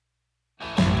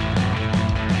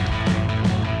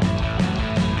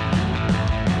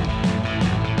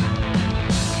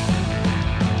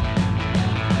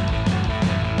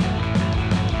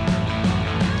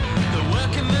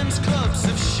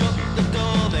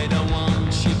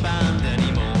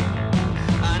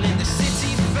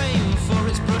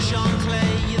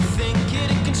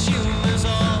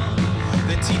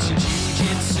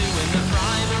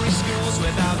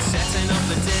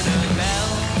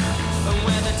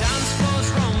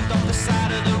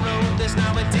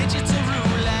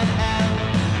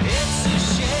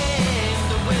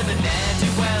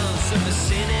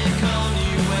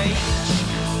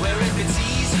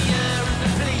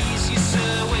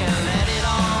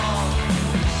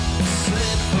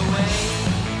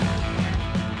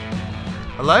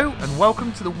Hello and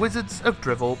welcome to the Wizards of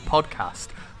Drivel podcast.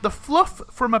 The fluff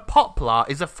from a poplar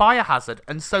is a fire hazard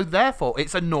and so therefore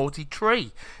it's a naughty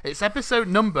tree. It's episode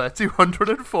number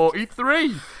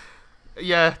 243.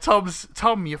 Yeah,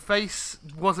 Tom, your face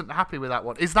wasn't happy with that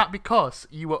one. Is that because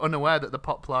you were unaware that the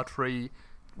poplar tree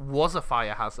was a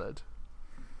fire hazard?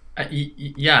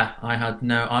 Yeah,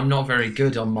 I'm not very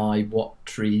good on my what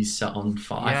trees set on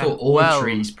fire. Yeah, I thought all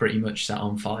trees pretty much set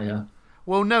on fire.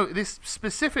 Well, no, this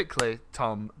specifically,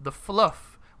 Tom, the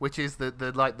fluff, which is the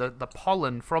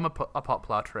pollen from a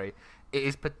poplar tree, it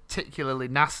is particularly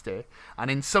nasty.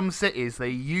 And in some cities, they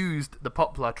used the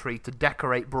poplar tree to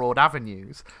decorate broad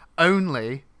avenues,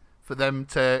 only for them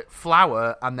to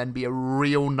flower and then be a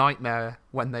real nightmare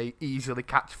when they easily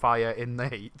catch fire in the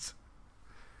heat.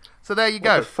 So there you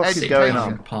go. What the fuck is going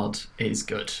on? Pod is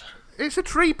good. It's a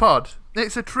tree pod.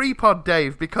 It's a tree pod,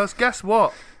 Dave, because guess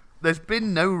what? There's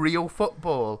been no real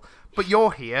football. But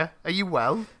you're here. Are you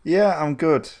well? Yeah, I'm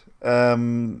good.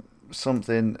 You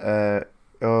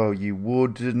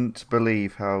wouldn't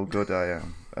believe how good I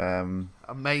am.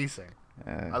 Amazing.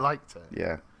 I liked it.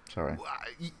 Yeah, sorry.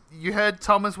 You heard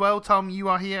Tom as well. Tom, you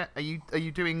are here. Are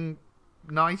you doing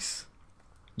nice?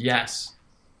 Yes.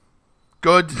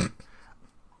 Good.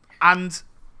 And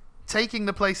taking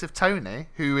the place of Tony,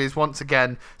 who is once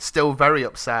again still very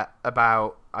upset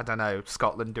about, I don't know,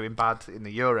 Scotland doing bad in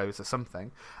the Euros or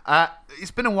something.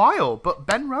 It's been a while, but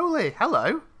Ben Rowley,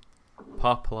 hello.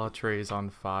 Poplar trees on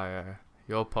fire.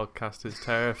 Your podcast is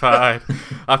terrified.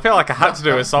 I feel like I had to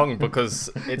do a song because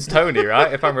it's Tony,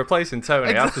 right? If I'm replacing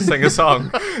Tony, I have to sing a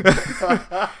song.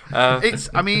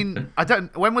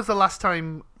 When was the last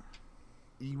time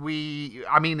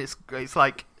it's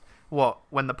like, what,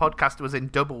 when the podcast was in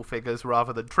double figures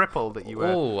rather than triple that you were?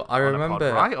 Oh, I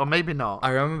remember, pod, right? Or maybe not.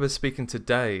 I remember speaking to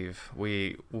Dave.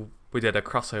 We did a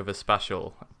crossover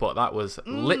special, but that was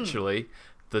literally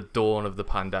the dawn of the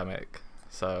pandemic.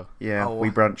 So yeah, we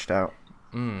branched out.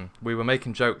 We were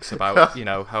making jokes about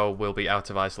how we'll be out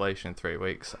of isolation in 3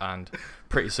 weeks, and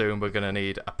pretty soon we're going to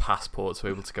need a passport to be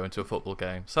able to go into a football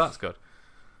game. So that's good.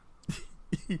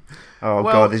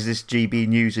 God, is this GB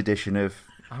News edition of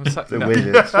the no.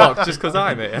 Wizards? Well, just because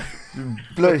I'm here.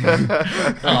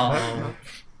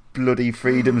 Bloody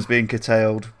freedom's being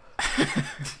curtailed.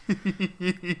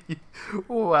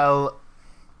 Well,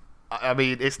 I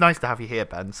mean, it's nice to have you here,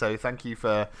 Ben. So thank you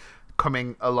for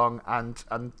coming along and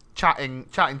chatting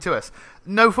to us.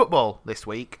 No football this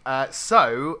week,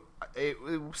 so it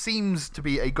seems to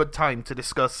be a good time to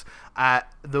discuss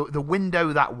the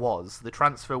window that was, the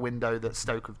transfer window that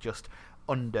Stoke have just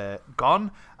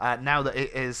undergone. Now that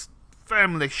it is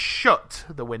firmly shut,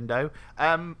 the window,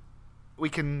 we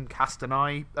can cast an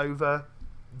eye over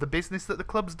the business that the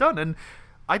club's done. And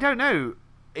I don't know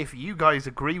if you guys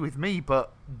agree with me,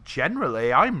 but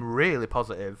generally I'm really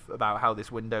positive about how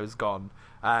this window's gone.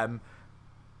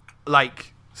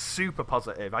 Super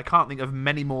positive. I can't think of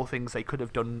many more things they could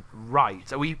have done right.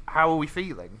 How are we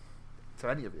feeling? To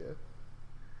any of you?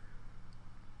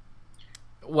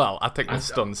 Well, I think we're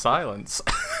stunned silence.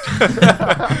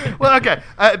 Well, okay.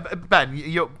 Ben,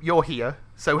 you're here.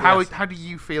 So how do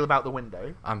you feel about the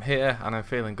window? I'm here and I'm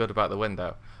feeling good about the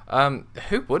window.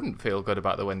 Who wouldn't feel good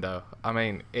about the window? I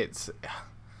mean,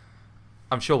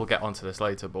 I'm sure we'll get onto this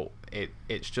later, but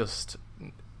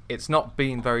it's not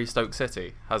been very Stoke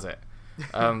City, has it?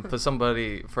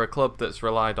 For a club that's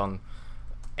relied on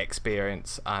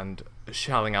experience and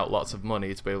shelling out lots of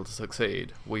money to be able to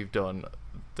succeed, we've done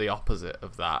the opposite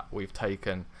of that. We've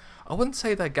taken, I wouldn't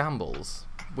say they're gambles,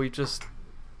 we've just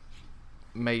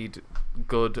made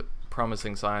good,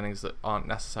 promising signings that aren't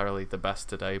necessarily the best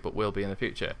today but will be in the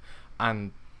future.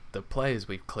 And the players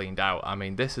we've cleaned out, I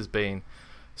mean, this has been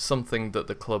something that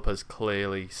the club has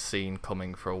clearly seen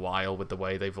coming for a while with the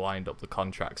way they've lined up the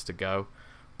contracts to go.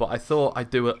 But I thought I'd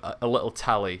do a little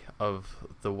tally of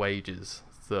the wages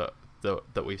that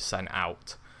we've sent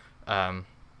out.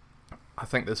 I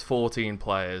think there's 14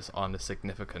 players on a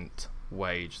significant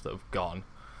wage that have gone.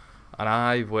 And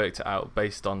I've worked it out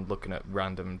based on looking at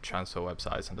random transfer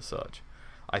websites and such.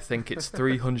 I think it's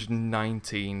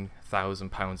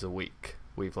 £319,000 a week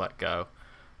we've let go.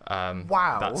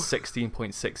 Wow. That's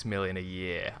 16.6 million a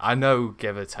year. I know,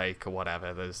 give or take or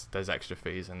whatever, there's extra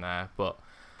fees in there, but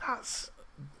that is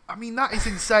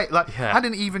insane. I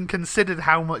hadn't even considered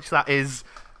how much that is,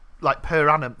 per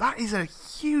annum. That is a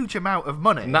huge amount of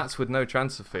money. And that's with no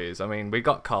transfer fees. I mean, we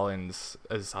got Collins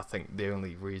as, I think, the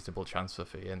only reasonable transfer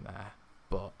fee in there,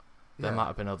 but there might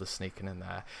have been others sneaking in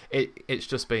there. It's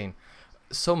just been,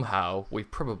 somehow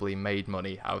we've probably made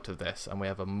money out of this and we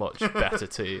have a much better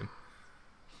team.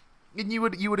 And you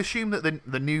would assume that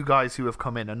the new guys who have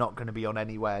come in are not going to be on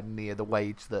anywhere near the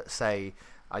wage that, say,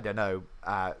 I don't know,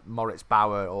 Moritz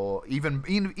Bauer or even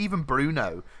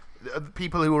Bruno,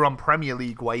 people who are on Premier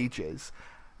League wages.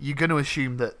 You're going to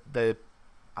assume that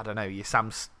your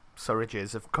Sam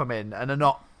Surridges have come in and are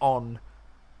not on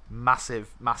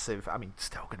massive. I mean,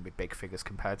 still going to be big figures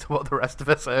compared to what the rest of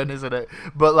us earn, isn't it?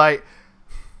 But like,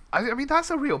 I mean, that's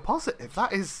a real positive.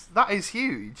 That is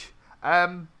huge.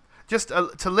 Just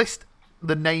to list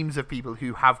the names of people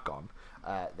who have gone,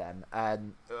 then,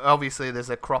 and obviously there's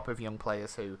a crop of young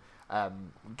players who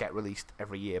get released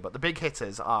every year, but the big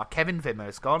hitters are Kevin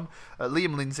Wimmer's gone,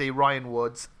 Liam Lindsay, Ryan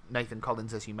Woods, Nathan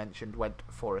Collins, as you mentioned, went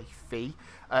for a fee.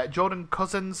 Jordan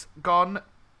Cousins gone,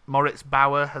 Moritz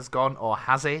Bauer has gone, or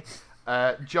has he?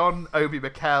 John Obi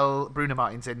Mikel, Bruno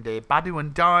Martins Indy, Badu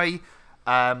and Dye,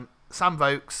 Sam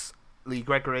Vokes, Lee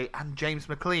Gregory, and James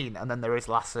McLean, and then there is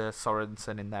Lasse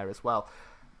Sorensen in there as well.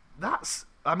 That's,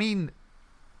 I mean,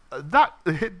 that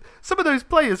some of those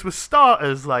players were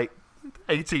starters like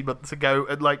 18 months ago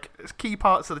and like key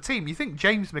parts of the team. You think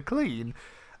James McLean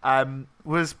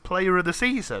was player of the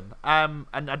season, and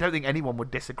I don't think anyone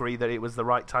would disagree that it was the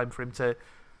right time for him to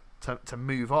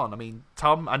move on. I mean,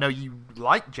 Tom, I know you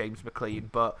like James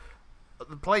McLean, but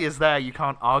the players there, you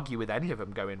can't argue with any of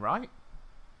them going, right?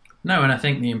 No, and I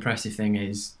think the impressive thing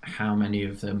is how many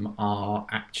of them are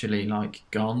actually like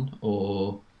gone,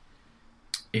 or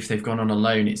if they've gone on a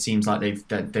loan, it seems like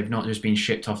they've not just been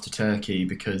shipped off to Turkey,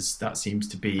 because that seems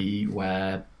to be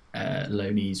where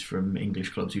loanees from English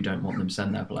clubs who don't want them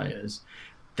send their players.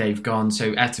 They've gone.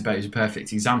 So Etebo is a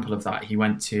perfect example of that. He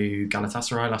went to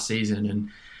Galatasaray last season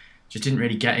and just didn't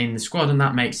really get in the squad, and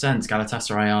that makes sense.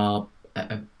 Galatasaray are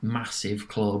a massive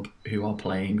club who are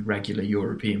playing regular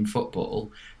European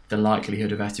football. The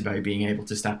likelihood of Etebo being able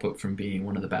to step up from being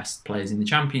one of the best players in the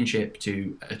Championship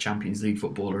to a Champions League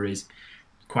footballer is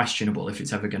questionable if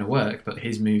it's ever going to work. But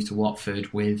his move to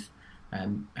Watford with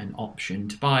an option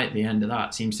to buy at the end of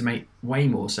that seems to make way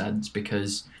more sense,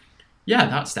 because, yeah,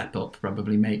 that step up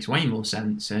probably makes way more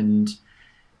sense, and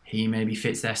he maybe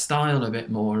fits their style a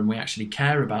bit more, and we actually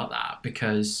care about that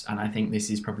because, and I think this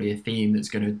is probably a theme that's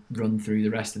going to run through the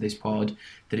rest of this pod,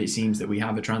 that it seems that we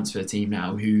have a transfer team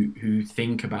now who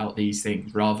think about these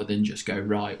things rather than just go,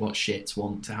 right, what shits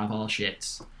want to have our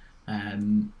shits.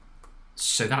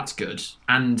 So that's good.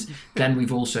 And then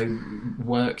we've also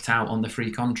worked out on the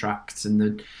free contracts and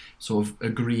the sort of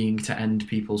agreeing to end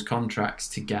people's contracts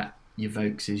to get your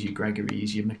Vokeses, your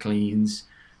Gregorys, your McLeans,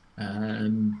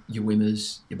 your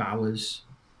Wimmers, your Bowers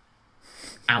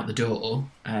out the door,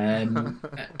 and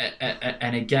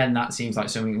again, that seems like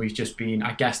something we've just been.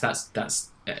 I guess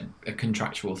that's a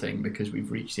contractual thing because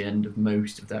we've reached the end of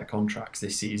most of their contracts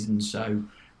this season, so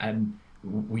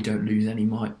we don't lose any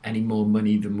more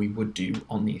money than we would do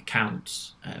on the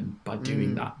accounts by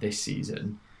doing that this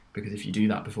season. Because if you do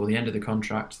that before the end of the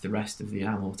contract, the rest of the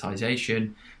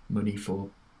amortisation, money for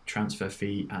transfer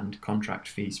fee and contract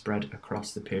fee spread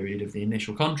across the period of the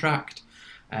initial contract,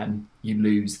 you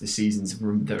lose the seasons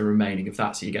that are remaining of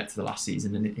that, so you get to the last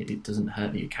season and it doesn't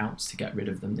hurt the accounts to get rid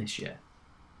of them this year.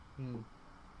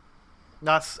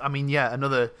 That's, I mean, yeah,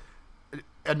 another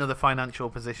financial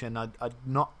position I'd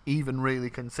not even really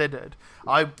considered.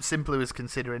 I simply was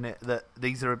considering it that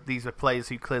these are players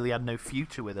who clearly had no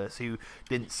future with us, who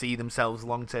didn't see themselves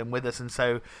long term with us, and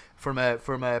so from a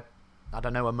I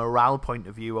don't know, a morale point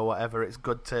of view or whatever, it's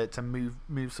good to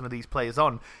move some of these players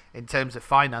on. In terms of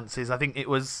finances, I think it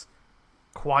was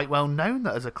quite well known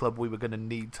that as a club we were going to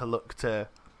need to look to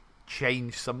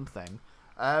change something.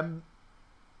 And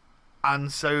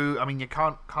so, I mean, you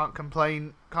can't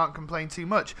complain too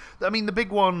much. I mean, the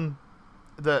big one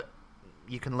that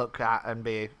you can look at and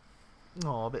be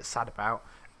a bit sad about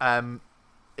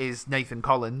is Nathan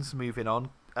Collins moving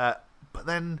on. But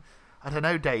then, I don't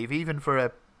know, Dave, even for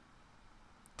a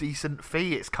decent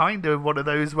fee, it's kind of one of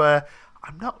those where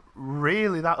I'm not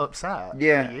really that upset.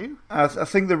 Yeah, Are you? I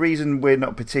think the reason we're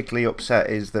not particularly upset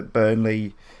is that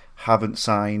Burnley haven't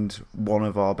signed one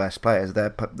of our best players.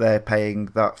 They're paying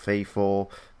that fee for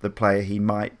the player he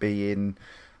might be in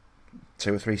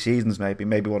 2 or 3 seasons, maybe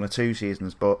 1 or 2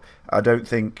 seasons. But I don't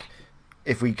think,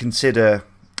 if we consider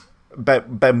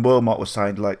Ben Wilmot was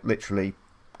signed like literally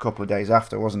a couple of days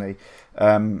after, wasn't he?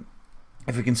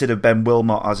 If we consider Ben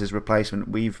Wilmot as his replacement,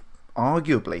 we've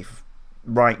arguably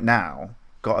right now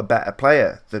got a better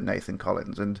player than Nathan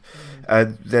Collins, and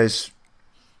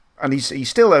he's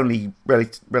still only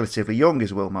relatively young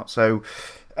as Wilmot. So,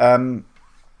 don't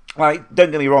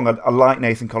get me wrong, I like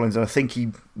Nathan Collins, and I think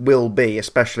he will be,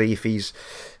 especially if he's,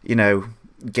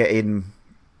 getting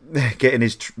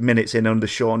his minutes in under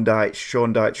Sean Dyche.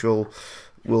 Sean Dyche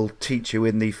will teach you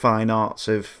in the fine arts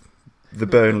of the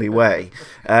Burnley way.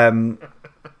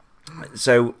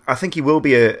 So I think he will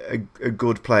be a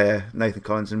good player, Nathan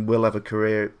Collins, and will have a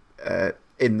career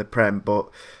in the Prem. But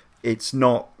it's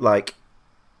not like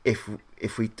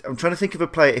I'm trying to think of a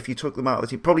player. If you took them out of the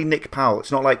team, probably Nick Powell.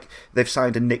 It's not like they've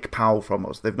signed a Nick Powell from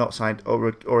us. They've not signed or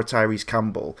a Tyrese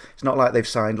Campbell. It's not like they've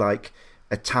signed like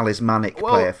a talismanic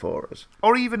player for us.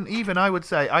 Or even I would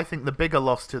say I think the bigger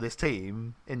loss to this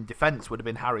team in defence would have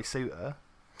been Harry Suter.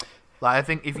 Like I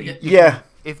think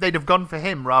if they'd have gone for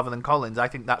him rather than Collins, I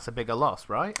think that's a bigger loss,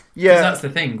 right? Yeah, that's the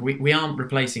thing. We aren't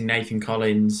replacing Nathan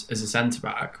Collins as a centre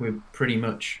back. We're pretty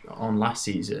much on last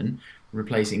season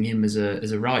replacing him as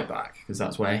a right back, because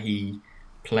that's where he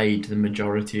played the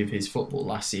majority of his football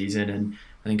last season. And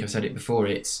I think I've said it before.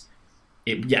 It's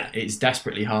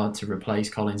desperately hard to replace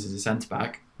Collins as a centre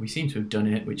back. We seem to have done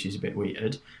it, which is a bit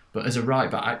weird. But as a right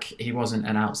back, he wasn't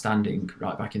an outstanding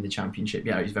right back in the Championship.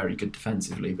 Yeah, he's very good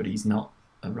defensively, but he's not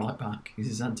a right back. He's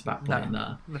a centre back playing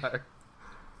there. No.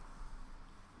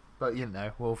 But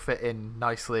we'll fit in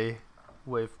nicely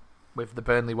with the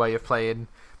Burnley way of playing,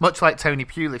 much like Tony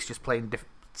Pulis, just playing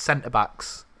centre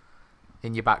backs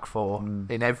in your back four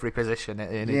in every position,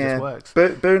 and it just works.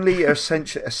 Burnley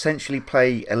essentially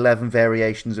play 11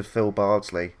 variations of Phil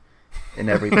Bardsley in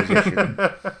every position.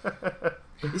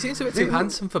 He seems a bit too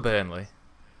handsome for Burnley.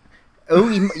 Oh,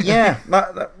 yeah,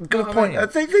 good point.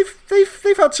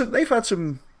 They've had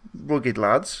some rugged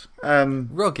lads.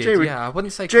 Rugged, I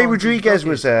wouldn't say. Jay Rodriguez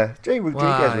was there.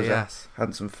 A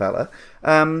handsome fella.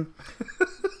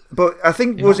 But I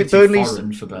think was it Burnley's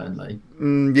foreign for Burnley?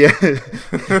 Yeah,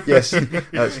 yes,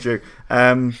 that's true.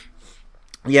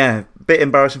 Bit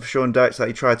embarrassing for Sean Dykes that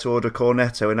he tried to order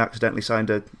Cornetto and accidentally signed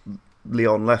a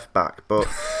Leon left back. But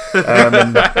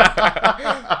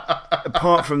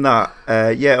apart from that,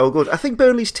 all good. I think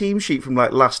Burnley's team sheet from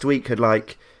like last week had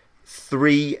like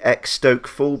 3 ex-Stoke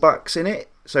fullbacks in it.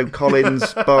 So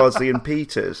Collins, Bardsley, and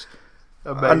Peters.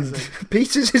 Amazing. And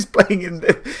Peters is playing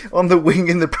on the wing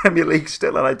in the Premier League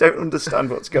still, and I don't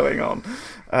understand what's going on.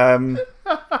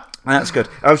 That's good.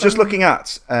 I was just looking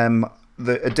at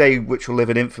a day which will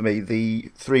live in infamy,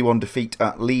 the 3-1 defeat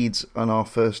at Leeds on our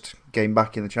first game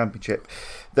back in the Championship.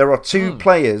 There are 2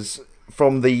 players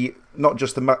from not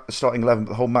just the starting 11,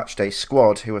 but the whole matchday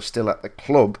squad who are still at the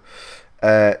club.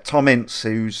 Tom Ince,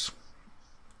 who's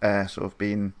sort of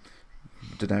been,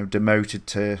 demoted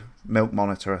to milk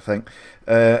monitor, I think,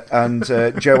 and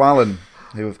Joe Allen,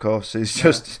 who of course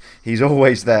is he's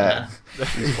always there.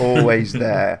 He's always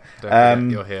there.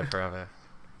 You're here forever.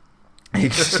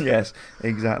 Yes,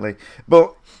 exactly.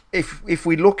 But if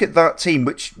we look at that team,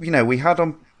 which we had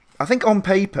I think on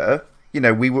paper,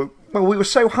 we were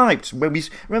so hyped when we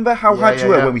remember how hyped we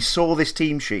were when we saw this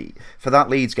team sheet for that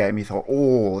Leeds game. You thought,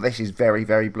 oh, this is very,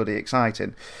 very bloody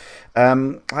exciting.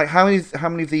 Like how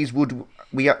many of these would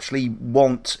we actually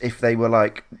want if they were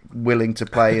like willing to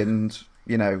play and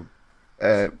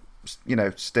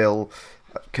still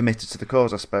committed to the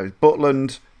cause, I suppose.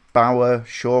 Butland, Bauer,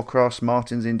 Shawcross,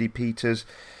 Martins, Indy, Peters.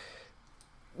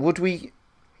 Would we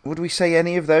say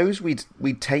any of those we'd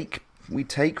take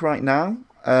right now?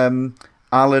 Allen,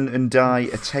 Ndiaye,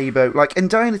 Atebo,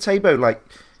 Ndiaye and Atebo,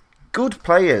 good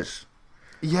players.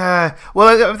 Yeah,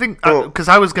 well, I think because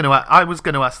I was going to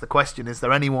ask the question: is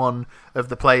there anyone of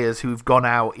the players who've gone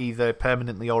out either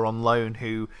permanently or on loan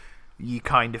who you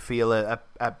kind of feel a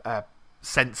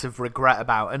sense of regret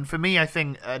about? And for me, I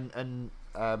think I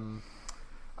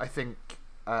think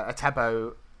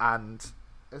Atebo and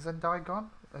is Ndiaye gone?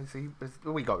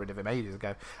 We got rid of him ages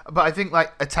ago. But I think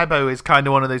Atebo is kind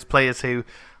of one of those players who,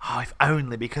 if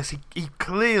only because he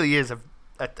clearly is a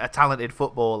talented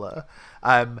footballer.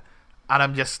 And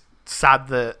I'm just sad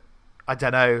that I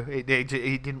don't know it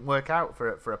didn't work out for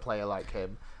a player like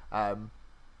him. The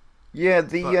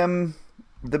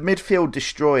midfield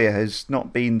destroyer has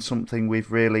not been something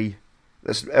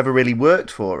that's ever really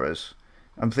worked for us.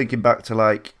 I'm thinking back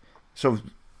to sort of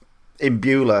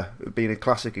Imbula being a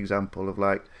classic example of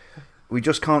we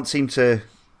just can't seem to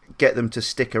get them to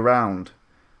stick around,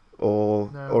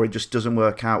 or it just doesn't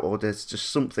work out, or there's just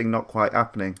something not quite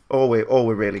happening, or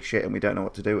we're really shit and we don't know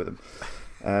what to do with them.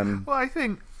 Well, I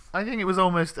think it was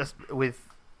almost with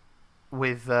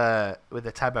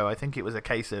Atebo. I think it was a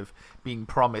case of being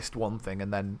promised one thing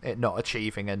and then it not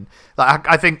achieving, and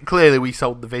I think clearly we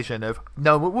sold the vision of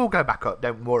no, we'll go back up.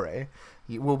 Don't worry,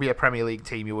 we'll be a Premier League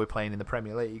team. You were playing in the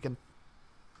Premier League, and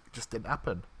it just didn't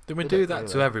happen. Did we do that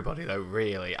to everybody though?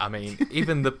 Really, I mean,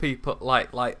 even the people I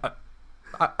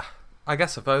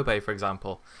guess Afobe, for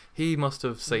example, he must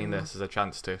have seen this as a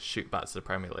chance to shoot back to the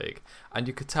Premier League, and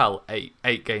you could tell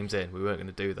eight games in we weren't going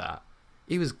to do that.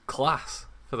 He was class.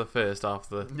 for the first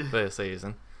half of the first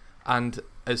season. And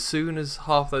as soon as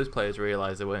half those players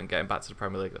realised they weren't getting back to the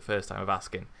Premier League the first time of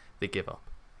asking, they give up.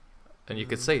 And you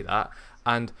could see that.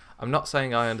 And I'm not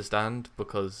saying I understand,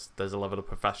 because there's a level of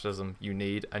professionalism you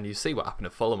need. And you see what happened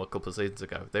at Fulham a couple of seasons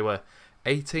ago. They were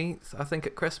 18th, I think,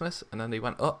 at Christmas, and then they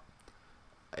went up.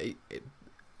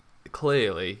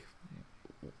 Clearly,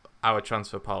 our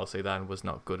transfer policy then was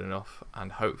not good enough,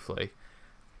 and hopefully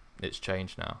it's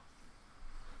changed now.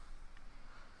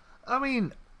 I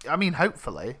mean,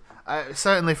 hopefully.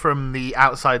 Certainly from the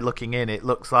outside looking in, it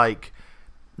looks like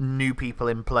new people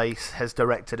in place has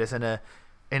directed us in a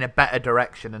better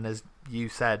direction. And as you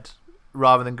said,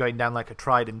 rather than going down like a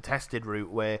tried and tested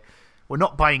route where we're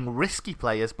not buying risky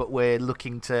players, but we're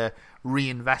looking to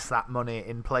reinvest that money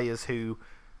in players who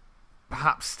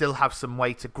perhaps still have some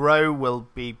way to grow, will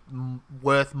be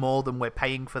worth more than we're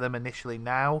paying for them initially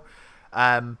now.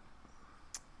 I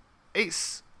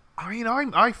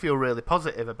feel really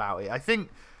positive about it. I think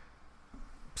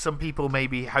some people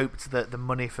maybe hoped that the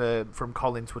money from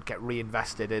Collins would get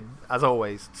reinvested in, as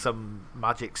always, some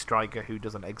magic striker who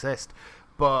doesn't exist.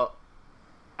 But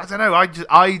I don't know. I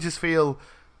just feel,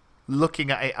 looking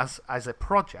at it as a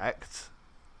project,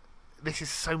 this is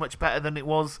so much better than it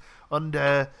was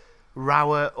under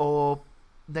Rowett or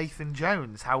Nathan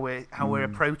Jones. How we're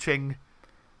approaching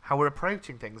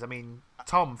things. I mean,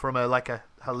 Tom, from a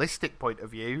holistic point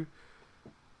of view,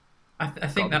 I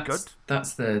think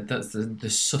that's the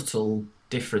subtle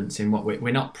difference in what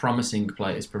we're not promising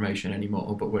players promotion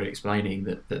anymore, but we're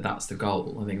explaining that's the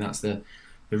goal. I think that's the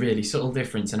really subtle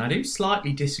difference. And I do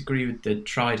slightly disagree with the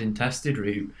tried and tested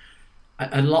route.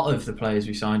 A lot of the players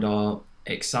we signed are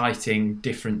exciting,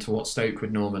 different to what Stoke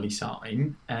would normally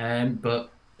sign.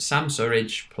 But Sam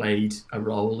Surridge played a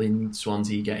role in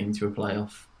Swansea getting to a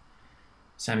playoff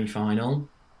semi-final.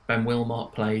 Ben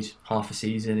Wilmot played half a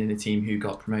season in a team who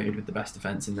got promoted with the best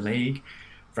defence in the league.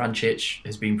 Vrancic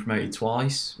has been promoted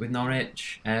twice with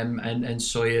Norwich. And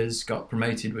Sawyers got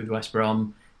promoted with West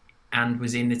Brom and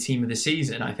was in the team of the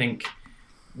season. I think,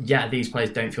 these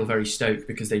players don't feel very Stoke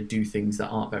because they do things that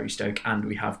aren't very Stoke, and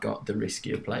we have got the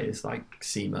riskier players like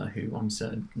Seema, who I'm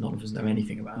certain none of us know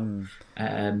anything about.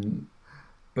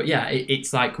 But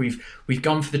it's like we've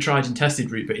gone for the tried and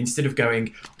tested route, but instead of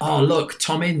going, oh look,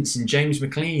 Tom Ince and James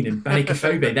McLean and Benik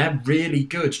Afobe, they're really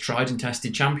good tried and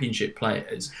tested championship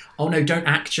players. Oh no, don't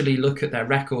actually look at their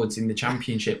records in the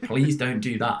championship. Please don't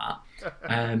do that.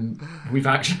 We've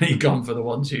actually gone for the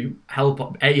ones who help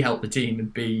the team,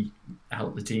 and B,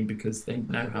 help the team because they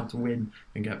know how to win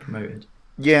and get promoted.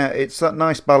 Yeah, it's that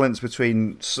nice balance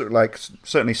between,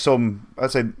 certainly some,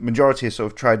 I'd say majority are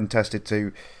sort of tried and tested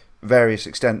to various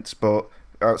extents, but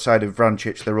outside of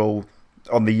Vrancic, they're all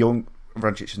on the young.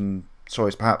 Vrancic and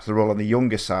Sawyers, perhaps, they're all on the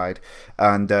younger side,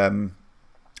 and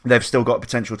they've still got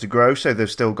potential to grow. So they've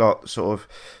still got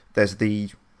there's the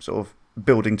sort of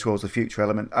building towards the future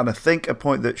element. And I think a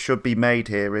point that should be made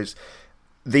here is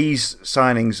these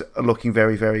signings are looking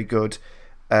very, very good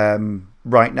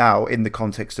right now in the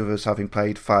context of us having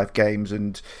played 5 games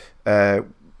and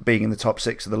being in the top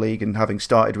 6 of the league and having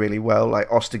started really well.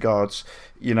 Like Ostergaard's,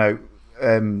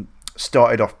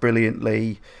 started off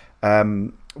brilliantly.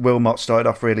 Wilmot started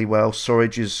off really well.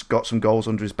 Surridge has got some goals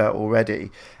under his belt already.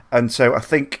 And so I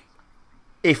think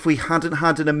if we hadn't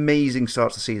had an amazing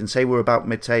start to the season, say we're about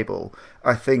mid-table,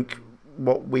 I think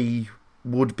what we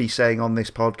would be saying on this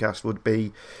podcast would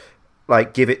be,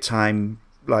 give it time,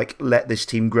 let this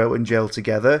team grow and gel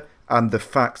together. And the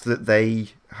fact that they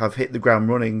have hit the ground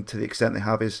running to the extent they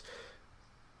have is,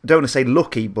 I don't want to say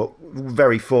lucky, but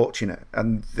very fortunate.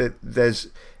 And there's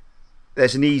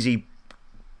an easy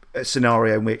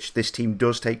scenario in which this team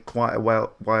does take quite a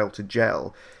while to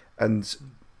gel. And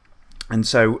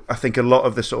so I think a lot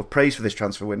of the sort of praise for this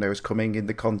transfer window is coming in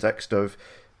the context of,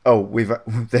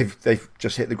 they've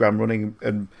just hit the ground running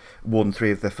and won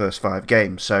 3 of their first 5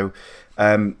 games. So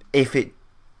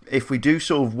if we do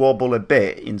sort of wobble a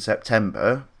bit in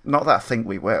September, not that I think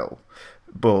we will,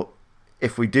 but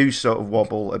if we do sort of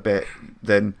wobble a bit,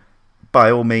 then by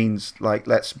all means,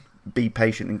 let's be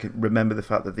patient and remember the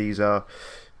fact that these are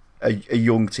a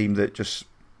young team that just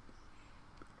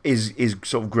is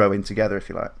sort of growing together, if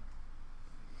you like.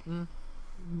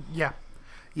 Yeah.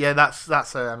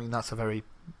 That's a very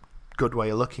good way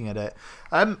of looking at it.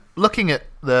 Looking at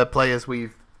the players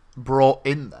we've brought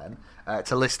in then,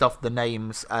 to list off the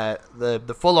names,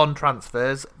 the full-on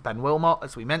transfers: Ben Wilmot,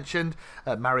 as we mentioned,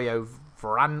 Mario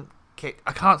Vrancic.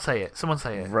 I can't say it. Someone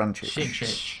say it.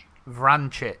 Vrancic.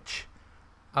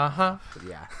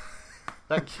 Yeah.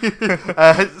 Thank you.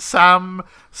 Sam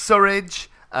Surridge,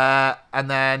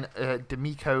 and then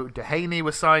D'Amico Dehaney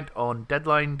was signed on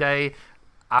deadline day.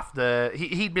 after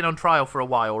he'd been on trial for a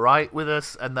while, right, with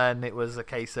us, and then it was a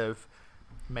case of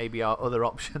maybe our other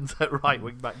options at right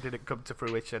wing back didn't come to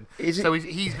fruition. So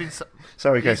he's been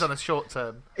sorry, he's on a short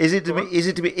term. Is it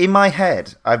to be in my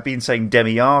head? I've been saying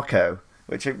Demiarco,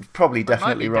 which is probably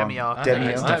definitely wrong.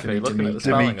 It's definitely looking at the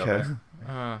spelling of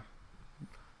it.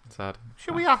 Sad.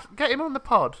 Should we get him on the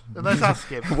pod and let's ask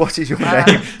him? What is your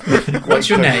name? What's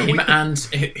your name and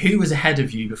who was ahead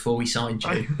of you before we signed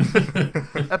you?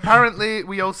 Apparently,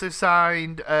 we also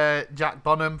signed Jack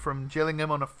Bonham from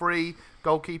Gillingham on a free,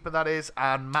 goalkeeper that is,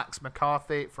 and Max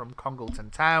McCarthy from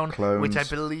Congleton Town, Clones. which I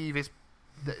believe is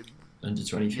Under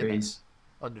 23s.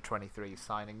 Under 23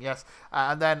 signing, yes.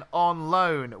 And then on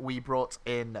loan, we brought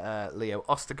in Leo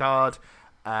Ostergaard,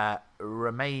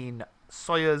 Romain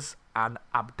Sawyers, and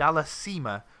Abdallah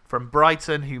Seema from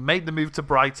Brighton, who made the move to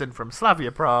Brighton from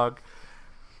Slavia Prague.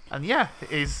 And yeah,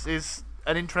 is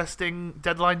an interesting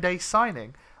deadline day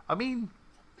signing. I mean,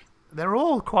 they're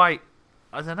all quite,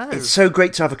 I don't know. It's so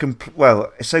great to have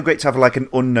it's so great to have like an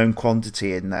unknown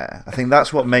quantity in there. I think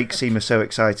that's what makes Seema so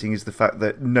exciting, is the fact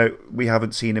that we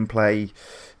haven't seen him play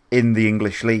in the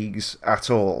English leagues at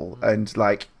all, and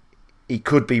like he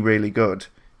could be really good,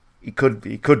 he could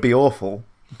be awful.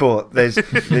 But there's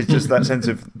just that sense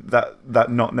of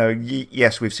that not knowing.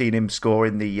 Yes, we've seen him score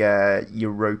in the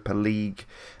Europa League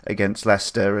against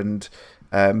Leicester, and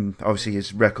obviously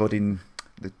his record in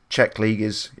the Czech league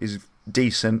is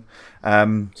decent.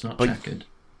 It's not checkered.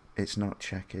 It's not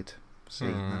checkered.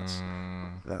 See,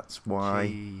 that's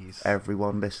why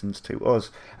everyone listens to us.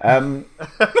 I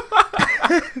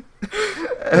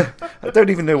don't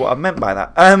even know what I meant by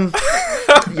that.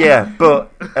 Yeah,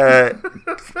 but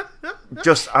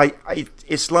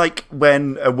it's like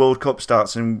when a World Cup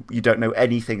starts and you don't know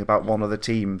anything about one of the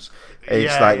teams.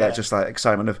 It's that just like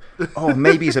excitement of, oh,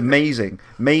 maybe he's amazing.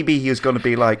 Maybe he is going to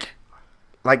be like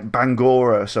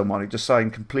Bangora or someone who just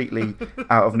signed completely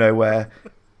out of nowhere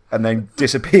and then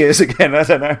disappears again. I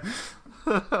don't know.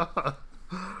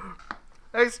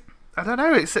 I don't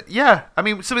know. I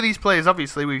mean, some of these players,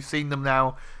 obviously, we've seen them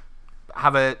now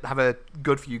have a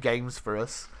good few games for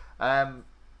us. And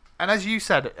as you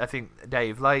said, I think,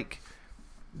 Dave, like,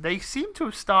 they seem to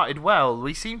have started well.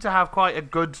 We seem to have quite a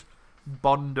good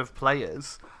bond of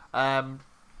players. Ben,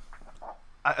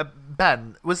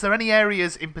 was there any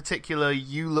areas in particular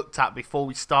you looked at before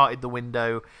we started the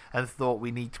window and thought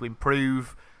we need to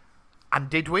improve? And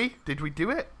did we? Did we do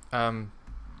it?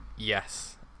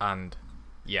 Yes, and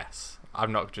yes.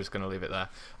 I'm not just going to leave it there.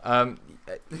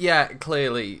 Yeah,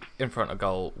 clearly, in front of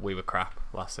goal, we were crap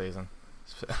last season.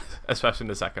 Especially in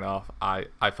the second half. I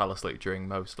fell asleep during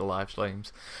most of the live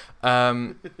streams.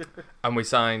 And we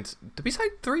signed... Did we sign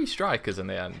 3 strikers in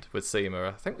the end with Seema?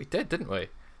 I think we did, didn't we?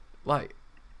 Like...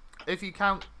 If you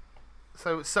count...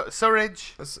 So,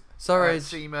 Surridge,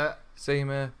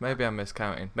 Seema, maybe I'm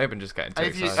miscounting. Maybe I'm just getting too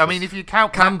excited. I mean, if you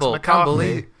count Campbell,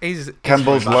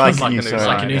 Campbell's like a new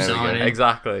signing.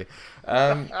 Exactly.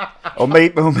 Or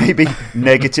maybe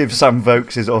negative Sam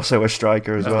Vokes is also a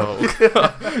striker as well.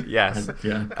 Yes.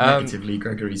 Negatively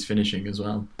Gregory's finishing as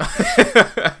well.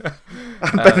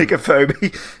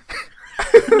 Benicophobia.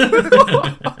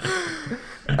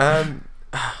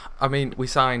 I mean, we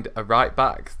signed a right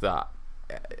back that,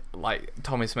 like,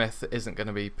 Tommy Smith isn't going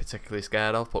to be particularly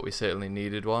scared of, but we certainly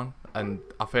needed one. And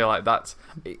I feel like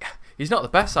he's not the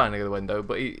best signing of the window,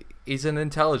 but he's an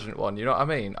intelligent one, you know what I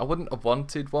mean? I wouldn't have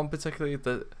wanted one particularly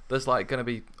that's like going to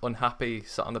be unhappy,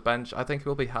 sat on the bench. I think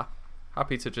he'll be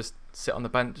happy to just sit on the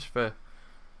bench for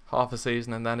half a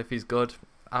season, and then if he's good,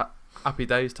 happy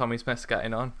days, Tommy Smith's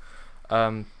getting on.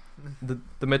 The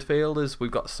midfielders,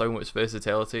 we've got so much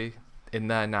versatility in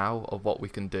there now of what we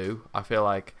can do. I feel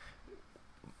like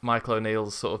Michael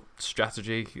O'Neill's sort of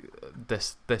strategy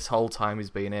this whole time he's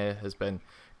been here has been,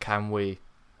 can we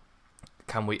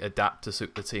adapt to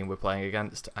suit the team we're playing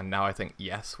against? And now I think,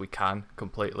 yes, we can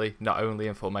completely. Not only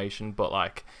in formation, but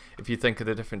like if you think of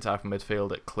the different type of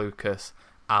midfield at Klukas,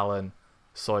 Allen,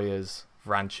 Sawyers,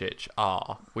 Vrancic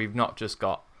we've not just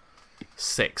got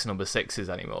 6 number 6s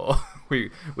anymore.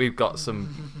 We've got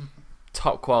some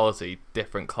top quality,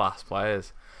 different class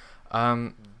players.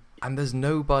 And there's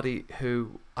nobody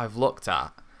who I've looked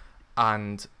at,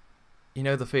 and you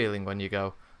know the feeling when you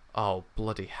go, oh,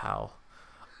 bloody hell.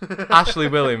 Ashley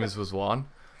Williams was one.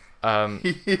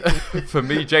 For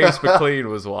me, James McLean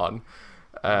was one.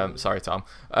 Sorry, Tom.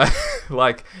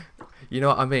 Like, you know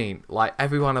what I mean? Like,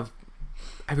 everyone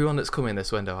that's come in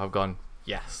this window, I've gone,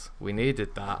 yes, we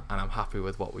needed that, and I'm happy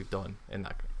with what we've done in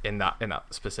that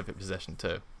specific position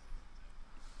too.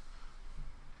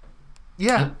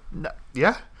 Yeah,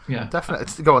 yeah. Yeah,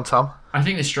 definitely. Go on, Tom. I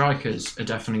think the strikers are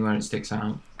definitely where it sticks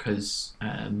out because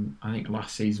I think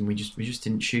last season we just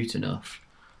didn't shoot enough.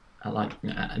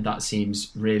 And that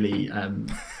seems really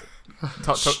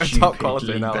top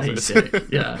quality analysis.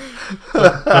 Basic. Yeah,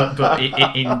 but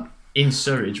in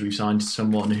Surridge we've signed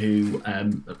someone who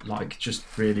just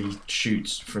really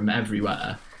shoots from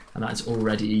everywhere, and that's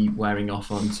already wearing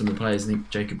off on some of the players. I think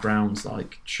Jacob Brown's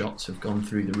shots have gone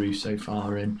through the roof so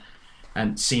far, and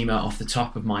Seema, off the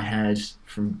top of my head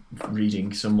from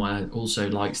reading somewhere, also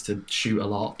likes to shoot a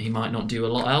lot. He might not do a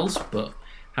lot else, but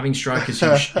having strikers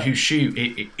who shoot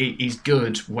it is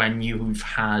good when you've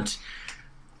had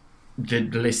the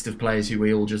list of players who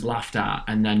we all just laughed at,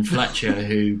 and then Fletcher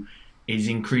who is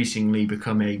increasingly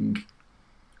becoming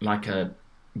like a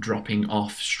dropping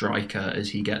off striker as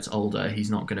he gets older.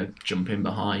 He's not going to jump in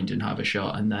behind and have a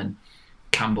shot, and then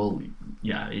Campbell,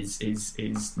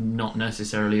 is not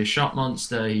necessarily a shot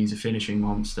monster. He's a finishing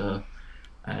monster.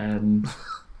 And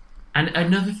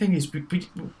another thing is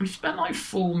we spent like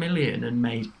 4 million and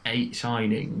made 8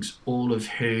 signings, all of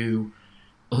who,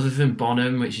 other than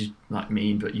Bonham, which is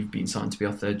mean, but you've been signed to be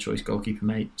our third choice goalkeeper,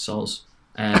 mate, soz.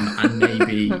 And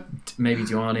maybe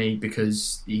Duane,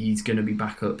 because he's going to be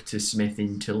back up to Smith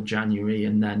until January,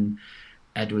 and then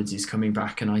Edwards is coming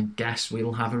back, and I guess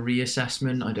we'll have a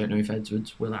reassessment. I don't know if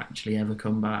Edwards will actually ever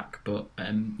come back, but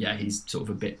he's sort of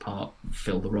a bit part,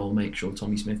 fill the role, make sure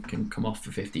Tommy Smith can come off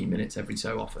for 15 minutes every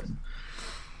so often.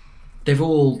 They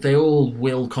all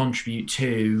will contribute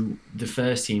to the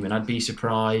first team, and I'd be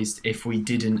surprised if we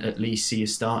didn't at least see a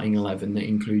starting 11 that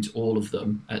includes all of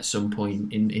them at some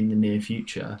point in the near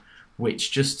future,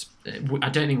 which I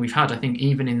don't think we've had. I think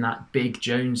even in that big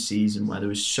Jones season where there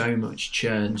was so much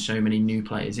churn, so many new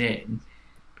players in,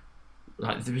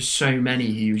 there was so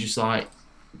many who were just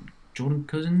Jordan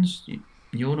Cousins,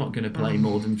 you're not going to play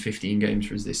more than 15 games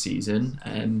for us this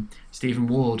season. Stephen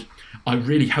Ward, I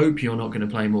really hope you're not going to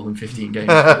play more than 15 games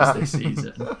for us this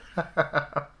season.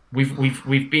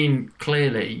 We've been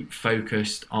clearly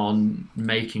focused on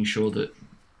making sure that,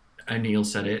 O'Neill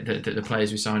said it, that the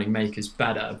players we're signing make us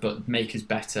better, but make us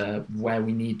better where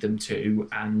we need them to,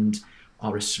 and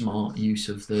are a smart use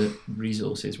of the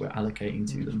resources we're allocating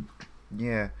to them.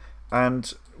 Yeah,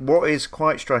 and what is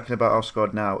quite striking about our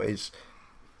squad now is,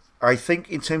 I think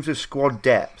in terms of squad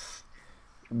depth,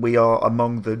 we are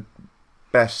among the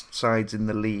best sides in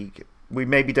the league. We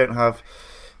maybe don't have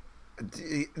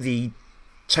the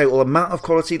total amount of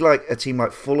quality like a team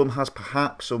like Fulham has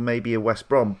perhaps, or maybe a West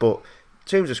Brom, but in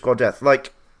terms of squad depth,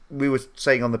 like we were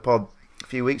saying on the pod a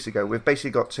few weeks ago, we've basically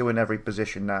got 2 in every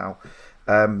position now.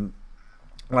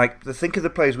 Think of the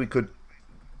players who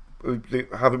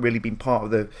haven't really been part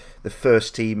of the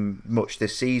first team much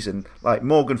this season, like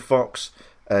Morgan Fox,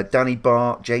 Danny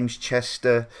Bart, James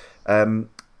Chester.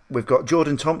 We've got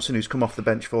Jordan Thompson, who's come off the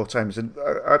bench 4 times, and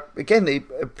again,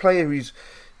 a player who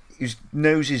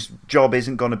knows his job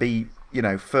isn't going to be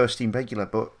first team regular,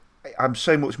 but I'm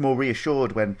so much more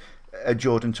reassured when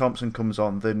Jordan Thompson comes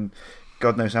on than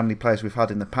God knows how many players we've had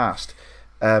in the past.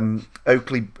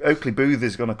 Oakley Booth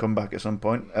is going to come back at some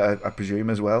point, I presume,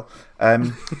 as well.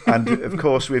 And of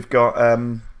course we've got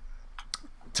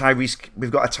Tyrese.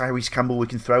 We've got a Tyrese Campbell we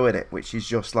can throw at it, which is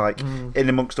just in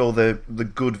amongst all the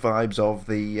good vibes of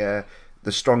the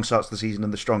strong starts of the season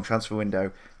and the strong transfer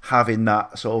window. Having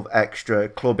that sort of extra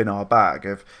club in our bag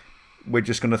of, we're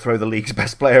just going to throw the league's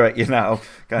best player at you now,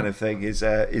 kind of thing, is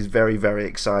very, very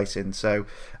exciting. So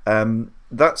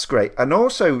that's great. And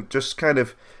also, just kind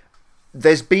of,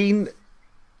 there's been,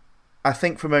 I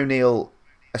think, from O'Neill,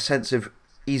 a sense of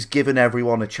he's given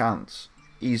everyone a chance.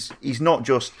 He's not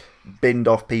just binned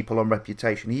off people on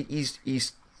reputation.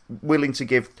 He's willing to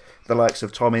give the likes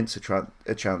of Tom Ince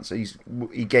a chance.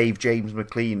 He gave James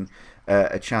McLean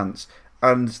a chance,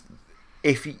 and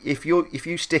if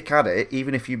you stick at it,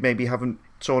 even if you maybe haven't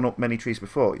torn up many trees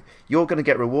before, you're going to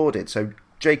get rewarded. So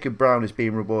Jacob Brown is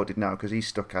being rewarded now because he's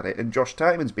stuck at it, and Josh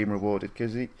Tyman's being rewarded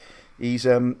because he's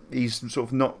sort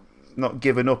of not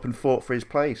given up and fought for his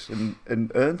place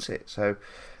and earns it. So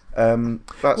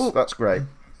that's great.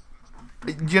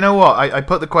 Do you know what? I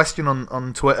put the question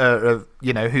on Twitter of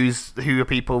who are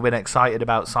people been excited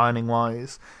about signing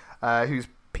wise, who's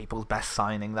people's best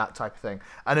signing, that type of thing,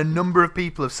 and a number of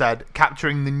people have said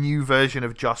capturing the new version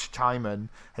of Josh Tyman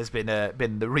has been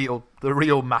the real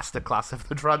masterclass of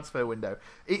the transfer window.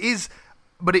 It is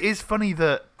funny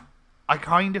that I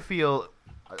kind of feel,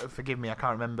 forgive me, I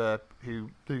can't remember who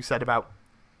said about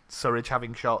Surridge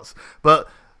having shots, but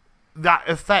that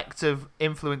effect of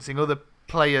influencing other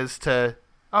players to,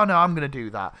 oh no, I'm going to do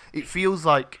that. It feels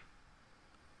like,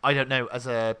 I don't know, as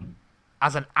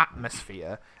an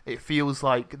atmosphere, it feels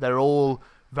like they're all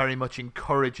very much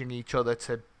encouraging each other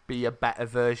to be a better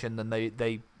version than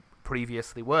they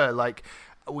previously were. Like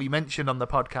we mentioned on the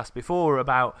podcast before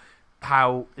about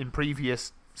how in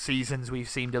previous seasons we've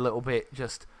seemed a little bit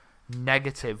just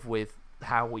negative with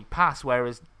how we pass,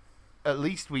 whereas at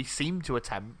least we seem to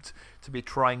attempt to be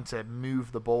trying to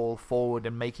move the ball forward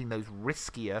and making those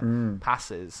riskier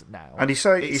passes now. And he's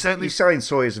signed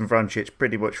Sawyers and Vrancic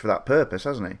pretty much for that purpose,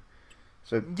 hasn't he?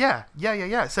 So yeah.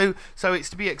 So it's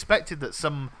to be expected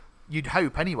that you'd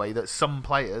hope anyway, that some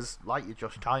players like your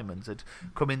Josh Tymans would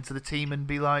come into the team and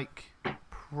be like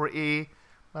pretty,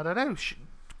 I don't know,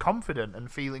 confident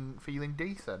and feeling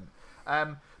decent.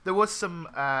 There was some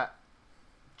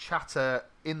chatter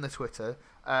in the Twitter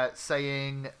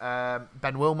saying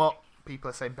Ben Wilmot.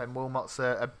 People are saying Ben Wilmot's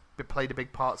played a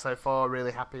big part so far.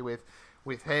 Really happy with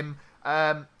him.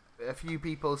 A few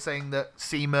people saying that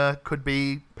Seema could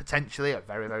be potentially a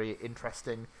very, very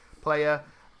interesting player.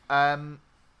 Who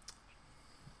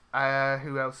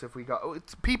else have we got? Oh,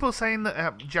 it's people saying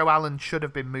that Joe Allen should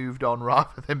have been moved on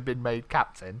rather than been made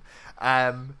captain.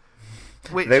 It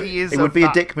would be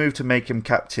a dick move to make him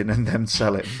captain and then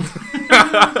sell him.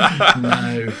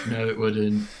 No, it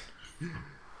wouldn't.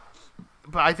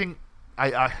 But I think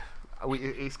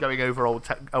it's going over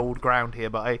old ground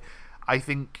here. But I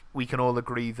think we can all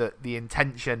agree that the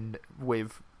intention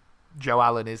with Joe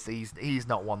Allen is he's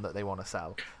not one that they want to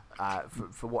sell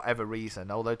for whatever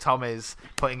reason. Although Tom is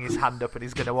putting his hand up and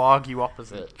he's going to argue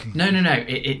opposite. No.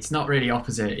 It's not really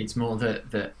opposite. It's more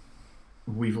that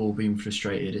we've all been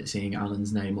frustrated at seeing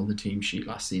Allen's name on the team sheet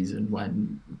last season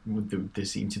when there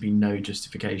seemed to be no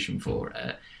justification for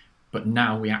it. But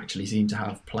now we actually seem to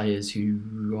have players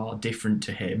who are different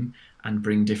to him and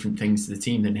bring different things to the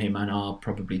team than him and are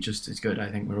probably just as good. I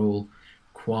think we're all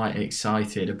quite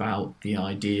excited about the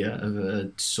idea of a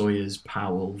Sawyers,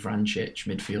 Powell, Vrancic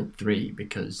midfield three,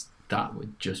 because that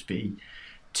would just be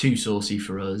too saucy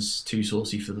for us, too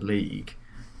saucy for the league.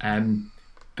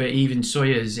 But even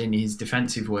Sawyers in his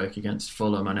defensive work against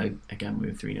Fulham, I know again we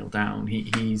were 3-0 down.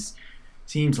 He's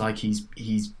seems like he's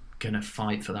going to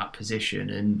fight for that position,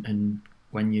 and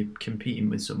when you're competing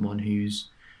with someone who's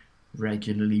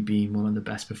regularly been one of the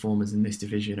best performers in this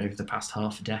division over the past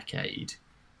half a decade,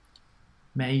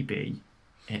 maybe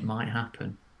it might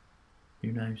happen.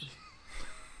 Who knows?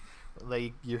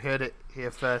 You heard it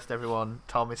here first, everyone.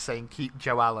 Tom is saying keep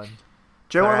Joe Allen.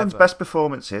 Joe forever. Allen's best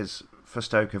performances for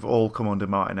Stoke have all come under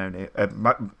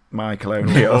Michael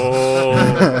O'Neill.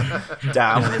 Oh,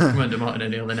 damn! They've come under Martin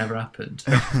O'Neill. They never happened.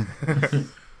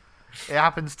 It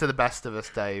happens to the best of us,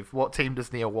 Dave. What team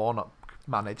does Neil Warnock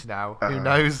manage now? Who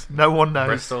knows? No one knows.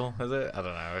 Bristol, is it? I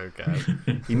don't know.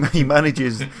 Okay. He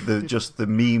manages the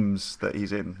memes that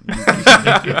he's in.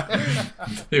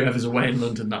 Whoever's away in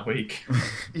London that week.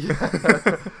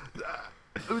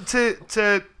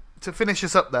 To finish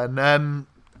us up then,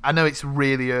 I know it's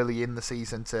really early in the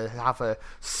season to have a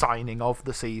signing of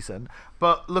the season,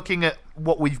 but looking at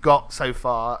what we've got so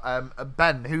far,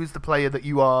 Ben, who's the player that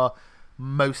you are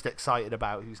most excited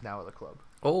about who's now at the club?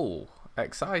 Oh,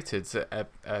 excited.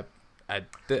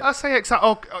 I say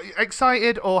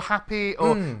excited or happy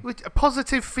or with a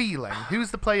positive feeling. Who's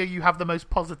the player you have the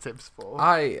most positives for?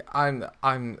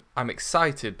 I'm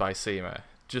excited by Seema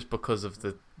just because of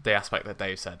the aspect that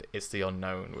Dave said. It's the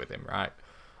unknown with him, right?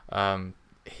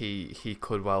 He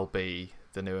could well be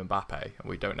the new Mbappe, and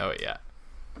we don't know it yet.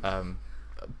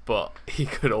 But he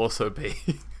could also be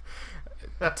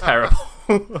terrible,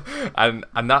 and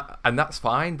that's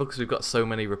fine because we've got so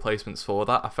many replacements for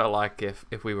that. I felt like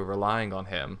if we were relying on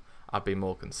him, I'd be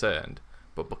more concerned.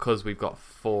 But because we've got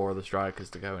 4 other strikers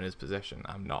to go in his position,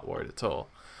 I'm not worried at all.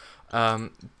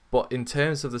 But in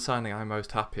terms of the signing I'm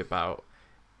most happy about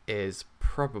is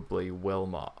probably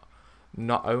Wilmot.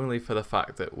 Not only for the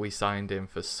fact that we signed him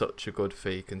for such a good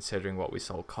fee considering what we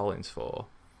sold Collins for,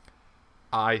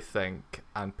 I think,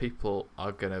 and people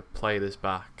are going to play this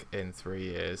back in 3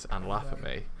 years and laugh at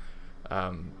me,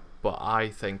 but I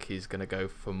think he's going to go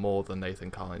for more than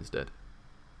Nathan Collins did.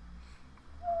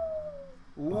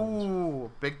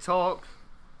 Ooh, big talk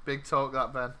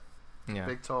that, Ben. Yeah.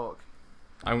 Big talk.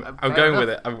 I'm going with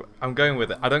it. I'm going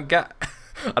with it. I don't get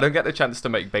the chance to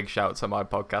make big shouts on my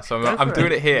podcast, so I'm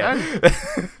doing it here. No.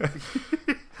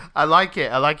 I like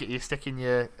it. You're sticking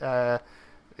your, I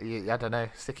don't know,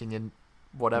 sticking your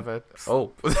whatever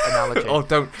analogy. Oh,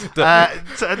 don't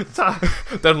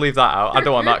leave that out. I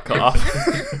don't want that cut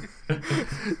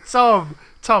off.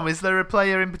 Tom, is there a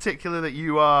player in particular that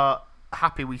you are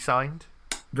happy we signed?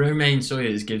 Romain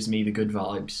Sawyers gives me the good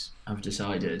vibes, I've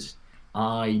decided.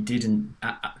 I didn't...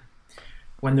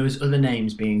 when there was other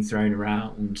names being thrown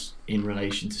around in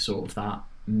relation to sort of that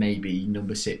maybe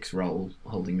number 6 role,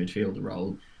 holding midfielder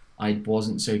role. I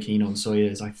wasn't so keen on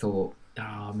Sawyers. I thought,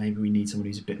 maybe we need someone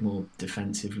who's a bit more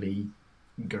defensively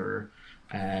for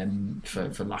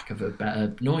lack of a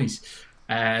better noise.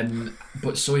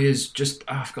 But Sawyer's just,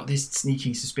 I've got this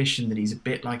sneaking suspicion that he's a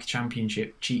bit like a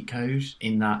Championship cheat code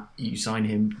in that you sign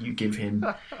him, you give him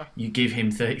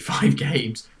 35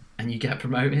 games and you get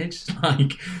promoted.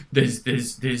 Like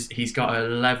he's got a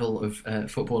level of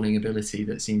footballing ability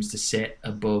that seems to sit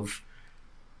above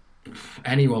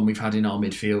anyone we've had in our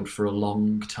midfield for a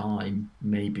long time,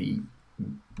 maybe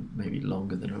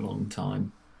longer than a long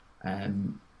time,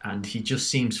 and he just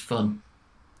seems fun.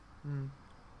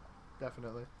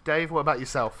 Definitely. Dave, what about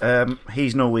yourself?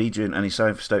 He's Norwegian and he's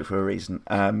signed for Stoke for a reason.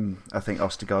 I think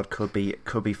Ostergaard could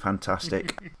be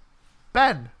fantastic.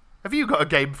 Ben, have you got a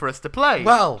game for us to play?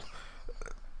 Well,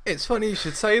 it's funny you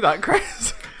should say that,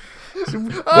 Chris.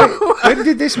 When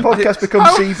did this podcast become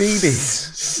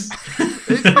CBeebies?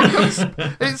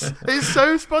 It's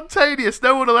so spontaneous.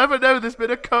 No one will ever know there's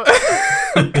been a cut.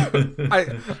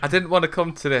 I didn't want to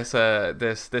come to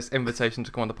this invitation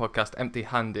to come on the podcast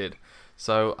empty-handed,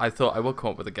 so I thought I would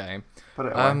come up with a game. Put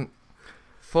it on.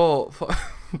 For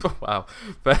wow,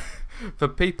 for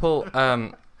people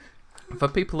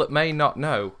that may not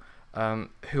know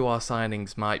who our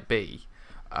signings might be,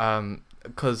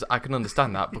 because I can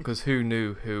understand that, because who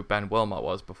knew who Ben Wilmot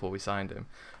was before we signed him?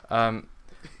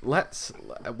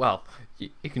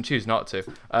 You can choose not to.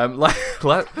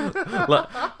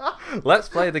 Let's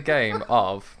play the game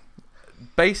of,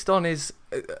 based on his,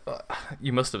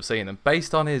 you must have seen him,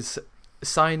 based on his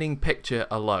signing picture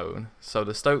alone. So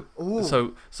the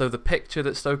so the picture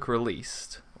that Stoke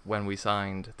released when we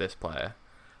signed this player.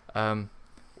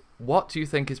 What do you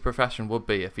think his profession would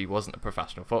be if he wasn't a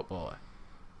professional footballer?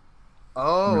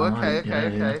 Oh, Right,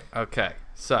 okay. yeah. Okay,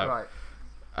 so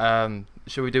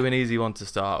shall we do an easy one to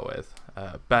start with?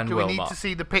 Ben Do Wilmot. we need to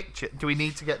see the picture? Do we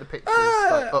need to get the pictures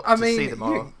up to see them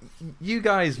all? You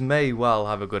guys may well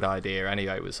have a good idea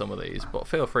anyway with some of these, but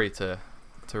feel free to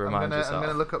remind yourself. I'm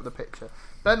going to look up the picture.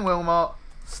 Ben Wilmot,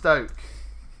 Stoke.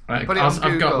 Right, Put it on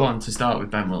I've got Google. one to start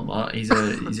with Ben Wilmot. He's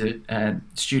a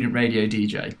student radio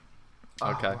DJ.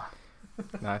 Okay,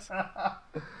 nice.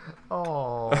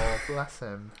 Oh, bless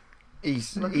him.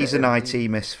 He's Look an at IT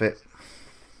misfit.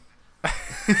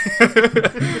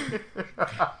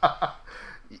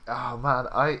 Oh man,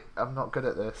 I'm not good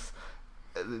at this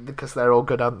because they're all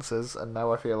good answers, and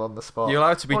now I feel on the spot. You're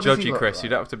allowed to be What does he judgy, look Chris. like? You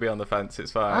don't have to be on the fence.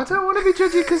 It's fine. I don't want to be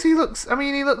judgy because he looks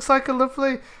like a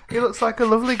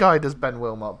lovely guy, does Ben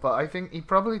Wilmot, but I think he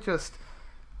probably just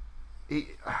he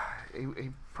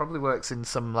probably works in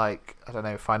some, like, I don't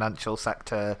know, financial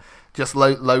sector, just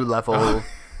low level.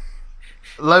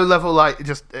 Low level, like,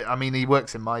 just, I mean, he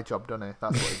works in my job, doesn't he?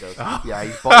 That's what he does. Yeah,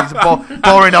 he's a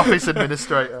boring office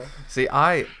administrator. See,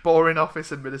 Boring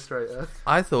office administrator.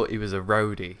 I thought he was a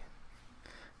roadie.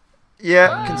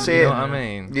 Yeah, I can see You know it. what I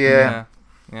mean? Yeah.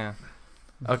 Yeah.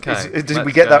 Okay. Did we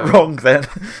let's get that go. wrong then?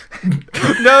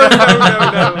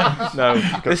 No.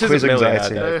 This quiz is a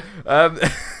anxiety.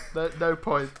 millionaire. No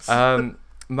points.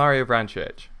 Mario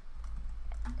Vrancic.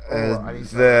 I need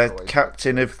to know The the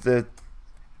captain of the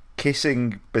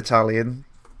kissing battalion.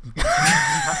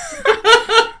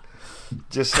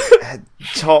 Just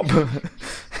top dog.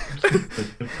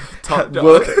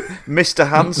 Mr.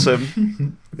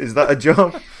 Handsome. Is that a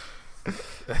job?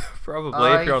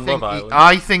 Probably if you're on Love Island.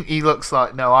 I think he looks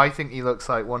like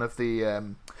one of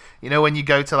the you know, when you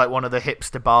go to like one of the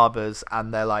hipster barbers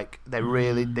and they'll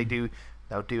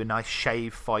do a nice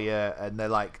shave for you, and they're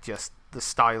like just the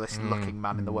stylish looking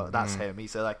man in the world. That's him.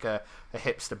 He's like a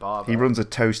hipster barber. He runs a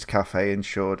toast cafe in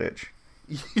Shoreditch.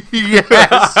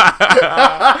 Yes.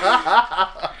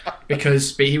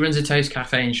 But he runs a toast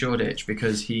cafe in Shoreditch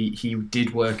because he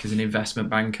did work as an investment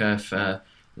banker for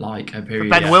like a period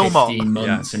Ben of Wilmot. 15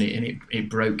 months, Yes. and it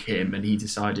broke him, and he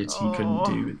decided he couldn't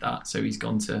do with that, so he's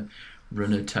gone to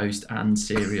run a toast and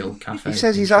cereal cafe. He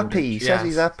says he's in happy. He Shoreditch. says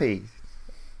he's happy.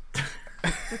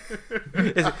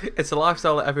 It's a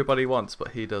lifestyle that everybody wants, but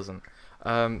he doesn't.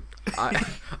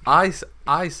 I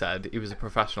said he was a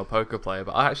professional poker player,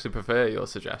 but I actually prefer your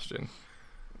suggestion.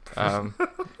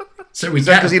 So we Is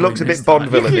that get because he point looks a this bit Bond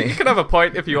time. villainy? You can have a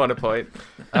point if you want a point.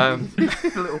 A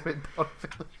little bit.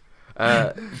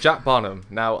 Jack Bonham.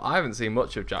 Now, I haven't seen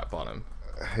much of Jack Bonham.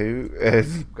 Who?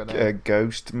 Gonna-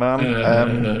 Ghost man.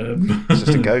 It's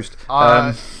just a ghost.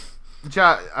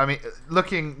 Jack. I mean,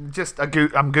 looking just I'm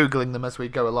googling them as we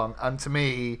go along, and to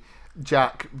me,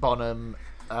 Jack Bonham,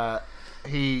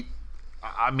 he's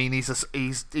a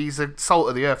salt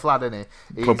of the earth lad, isn't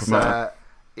he? Club promoter.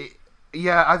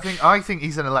 Yeah, I think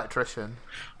he's an electrician.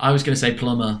 I was going to say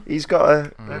plumber. He's got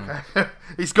a Okay.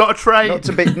 He's got a trade. not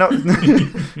to be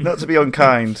not to be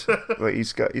unkind, but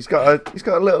he's got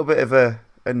a little bit of a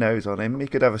nose on him. He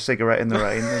could have a cigarette in the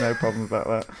rain. No problem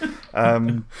about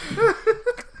that.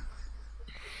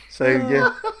 So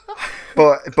yeah,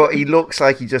 but he looks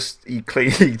like he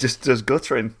clearly just does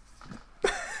guttering.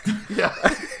 Yeah.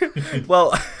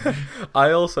 Well,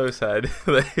 I also said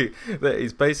that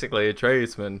he's basically a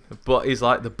tradesman, but he's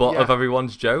like the butt of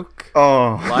everyone's joke.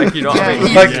 Oh, Like, you know what I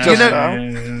mean? like you just know-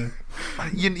 now.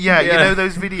 You know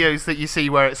those videos that you see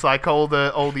where it's like all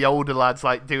the older lads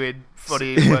like doing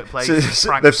funny workplace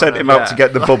pranks. They've sent him out to Yeah.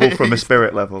 get the bubble from a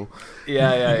spirit level.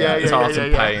 Yeah.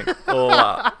 Tartan paint, all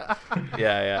that.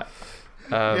 Yeah.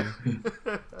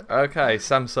 Okay,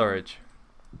 Sam Surridge.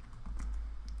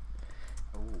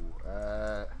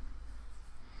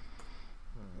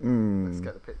 Let's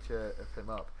get the picture of him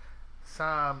up.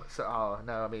 Sam.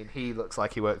 I mean, he looks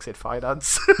like he works in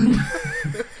finance.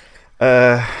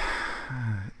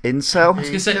 Incel. I was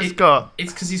gonna say,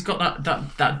 it's because he's got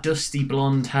that dusty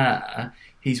blonde hair.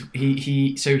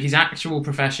 So his actual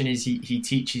profession is he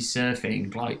teaches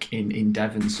surfing like in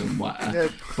Devon somewhere. Yeah.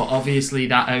 But obviously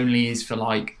that only is for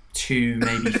like 2,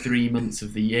 maybe 3 months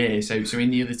of the year. So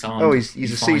in the other time, He's you a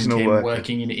find seasonal him worker.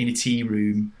 working in a tea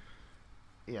room.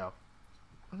 Yeah.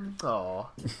 Oh.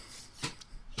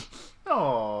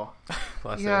 Oh.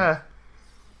 Bless him. Yeah.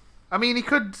 I mean, he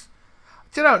could.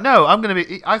 Do you know? No,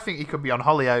 I think he could be on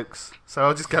Hollyoaks. So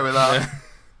I'll just go with that.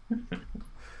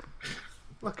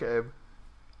 Look at him,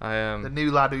 the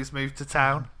new lad who's moved to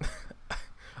town.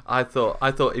 I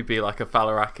thought he'd be like a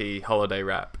Falaraki holiday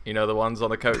rep. You know, the ones on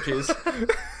the coaches.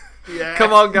 Yeah.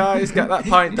 Come on, guys, get that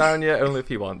pint down you, only if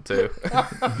you want to.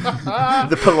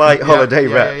 The polite holiday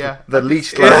rep. yeah. The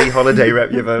least laddie holiday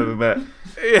rep you've ever met.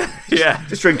 Yeah.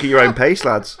 Just drink at your own pace,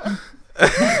 lads.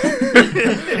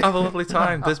 Have a lovely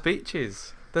time. There's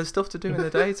beaches. There's stuff to do in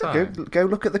the daytime. Go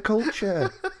look at the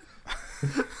culture.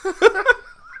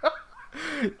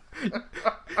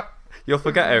 You'll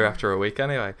forget her after a week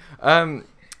anyway.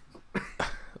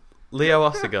 Leo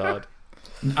Ostigard.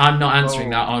 I'm not answering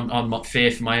that on my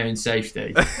fear for my own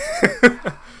safety.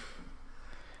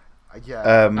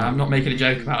 Yeah. I'm not making a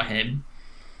joke about him.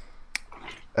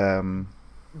 On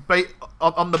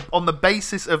the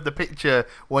basis of the picture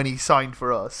when he signed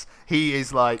for us,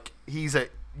 he's at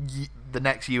the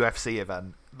next UFC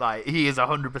event. Like, he is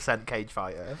 100% cage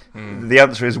fighter. The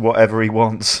answer is whatever he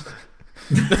wants.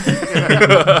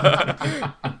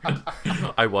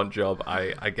 I want job.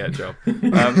 I get job.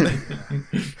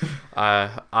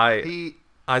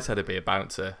 I said it'd be a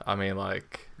bouncer. I mean,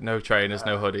 like, no trainers,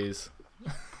 no hoodies.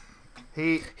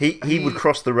 He would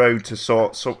cross the road to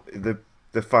sort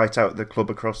the fight out at the club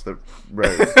across the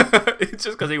road. It's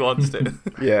just because he wants it.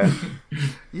 Yeah.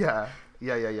 Yeah.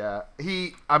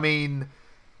 I mean,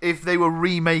 if they were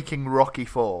remaking Rocky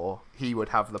 4, he would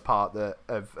have the part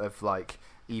of like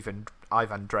even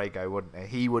Ivan Drago, wouldn't he?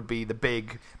 He would be the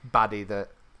big baddie that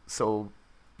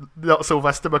not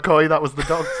Sylvester McCoy, that was the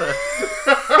doctor.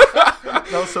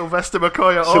 Not Sylvester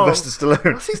McCoy at all. Sylvester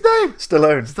Stallone. What's his name?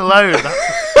 Stallone.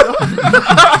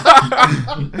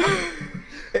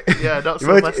 Yeah, not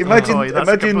Sylvester McCoy. That's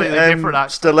a completely different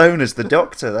actor. Stallone as the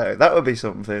doctor, though. That would be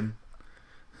something.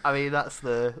 I mean, that's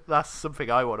something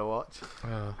I want to watch.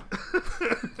 Oh,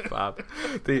 fab.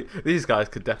 These guys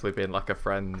could definitely be in like a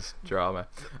Friends drama.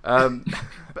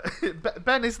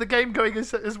 Ben, is the game going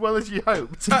as well as you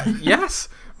hoped? Yes,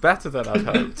 better than I'd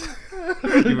hoped.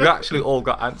 You've actually all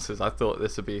got answers. I thought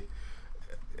this would be.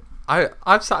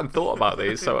 I've sat and thought about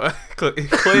these, so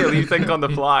clearly you think on the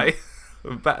fly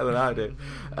better than I do.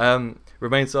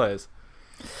 Romain Sawyers.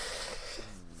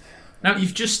 Now,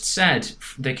 you've just said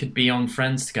they could be on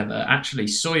Friends together. Actually,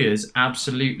 Sawyers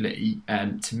absolutely,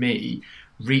 to me,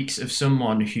 reeks of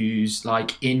someone who's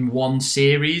like in one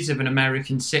series of an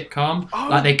American sitcom.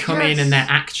 Like they come in and they're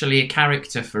actually a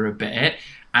character for a bit,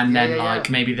 and then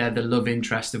maybe they're the love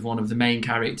interest of one of the main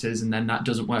characters, and then that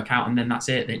doesn't work out, and then that's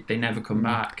it. They never come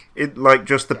back. It like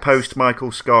just the post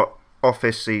Michael Scott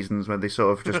Office seasons when they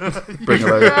sort of just bring a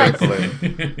load of people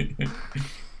in.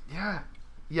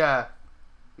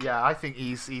 Yeah, I think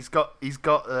he's got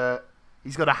a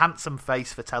handsome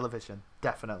face for television,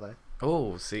 definitely.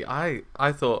 Oh, see, I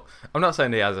thought, I'm not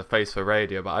saying he has a face for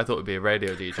radio, but I thought he'd be a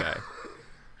radio DJ.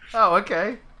 Oh,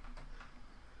 okay.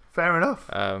 Fair enough.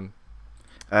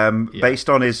 Based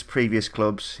on his previous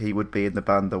clubs, he would be in the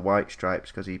band the White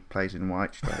Stripes because he plays in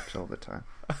White Stripes all the time.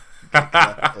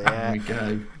 There we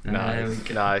go.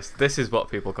 Nice. This is what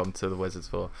people come to the Wizards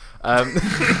for.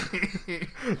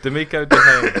 D'Amico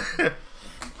DeHane.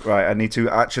 Right, I need to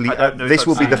actually. I don't know This if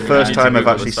will be I've the seen first it. time I've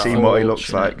Google actually this seen out. what he looks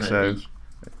Shouldn't like, so maybe?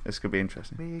 this could be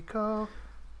interesting. Miko.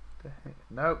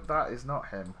 No, that is not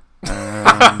him.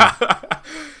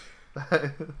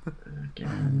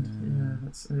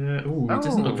 He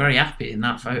doesn't look very happy in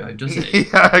that photo, does he?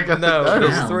 Yeah, I got No, no,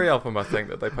 there's Wow. 3 of them I think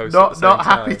that they posted at the same not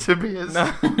time. happy to be as.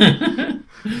 No.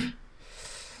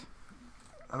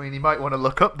 I mean, you might want to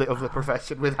look up the other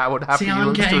profession with how unhappy See, he I'm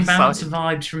looks to getting his bouncer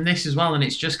side. vibes from this as well, and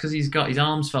it's just because he's got his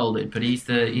arms folded, but he's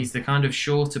the kind of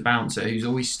shorter bouncer who's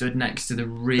always stood next to the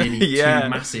really Yeah. two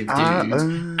massive dudes,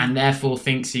 Oh. and therefore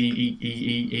thinks he's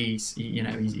hard. He's and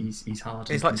like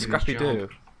can do his Scrappy job. Doo.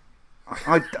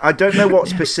 I don't know what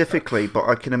specifically, but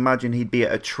I can imagine he'd be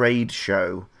at a trade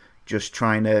show just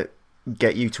trying to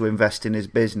get you to invest in his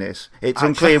business. It's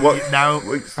unclear what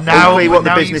unclear what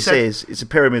the business is. It's a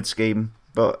pyramid scheme,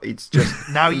 but it's just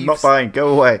Now I'm you've not buying.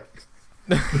 Go away.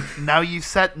 you've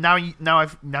said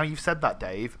you've said that,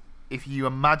 Dave. If you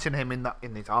imagine him in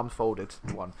his arms folded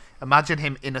one, imagine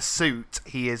him in a suit.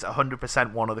 He is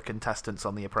 100% one of the contestants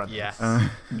on The Apprentice. Yes. Yes.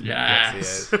 Yes, he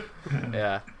is.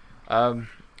 Yeah.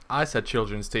 I said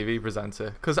children's TV presenter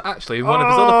because actually in one of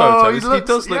his other photos he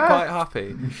does look quite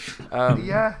happy.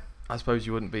 Yeah. I suppose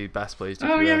you wouldn't be best pleased if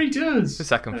Oh you yeah, were he does. the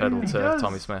second fiddle to does.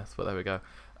 Tommy Smith, but there we go.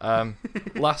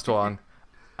 Last one,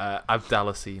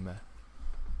 Abdallah Seema.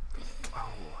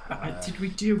 Did we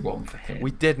do one for him?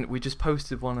 We didn't. We just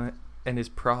posted one in his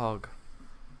Prague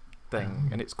thing,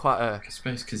 and it's quite a I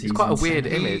suppose because it's quite a weird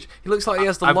insane. image. He looks like he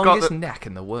has the I've got longest the- neck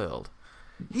in the world.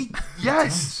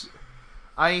 Yes.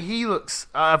 He looks.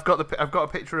 I've got a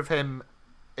picture of him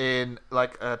in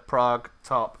like a Prague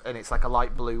top, and it's like a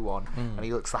light blue one, and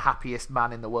he looks the happiest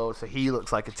man in the world. So he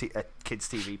looks like a kids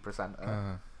TV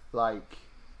presenter. Like,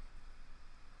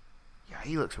 yeah,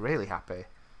 he looks really happy.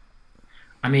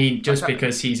 I mean, just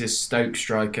because he's a Stoke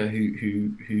striker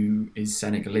who is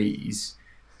Senegalese,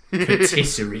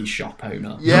 patisserie shop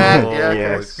owner. Yeah, Oh, yeah,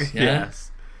 yes. okay.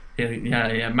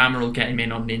 Yeah. Yeah. Mama will get him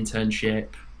in on an internship.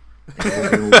 It'll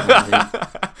be all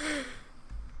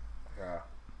right.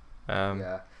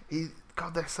 Yeah.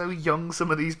 God, they're so young. Some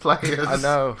of these players. I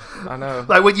know.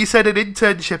 Like when you said an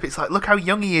internship, it's like, look how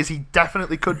young he is. He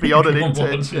definitely could be on an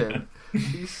internship.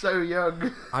 He's so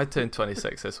young. I turned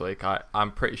 26 this week.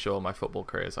 I'm pretty sure my football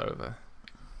career is over.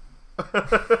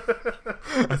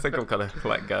 I think I'm gonna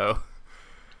let go.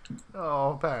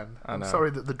 Oh, Ben. I I'm know. sorry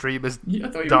that the dream has I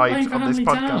thought you were died playing for on this Hand Me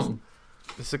podcast. Down.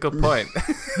 It's a good point.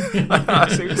 I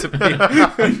seem to be.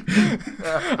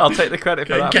 I'll take the credit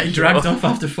for that. Getting for dragged sure. off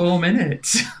after 4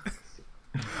 minutes.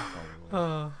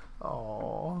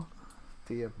 Oh,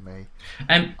 dear me. Just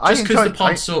I because enjoyed- the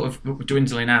pod's sort of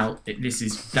dwindling out, this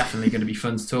is definitely going to be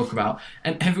fun to talk about.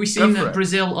 Have we seen Go for that it.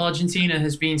 Brazil-Argentina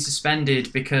has been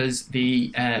suspended because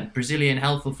the Brazilian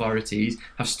health authorities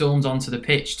have stormed onto the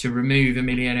pitch to remove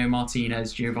Emiliano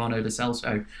Martinez, Giovanni Lo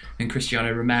Celso and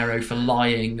Cristiano Romero for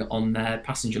lying on their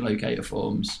passenger locator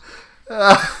forms?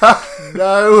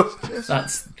 No.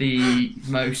 That's the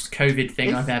most COVID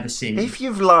thing I've ever seen. If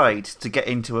you've lied to get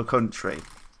into a country,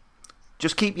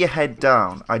 just keep your head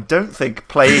down. I don't think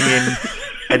playing in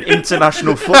an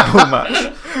international football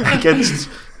match against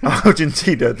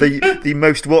Argentina, the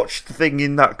most watched thing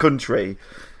in that country,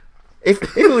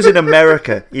 if it was in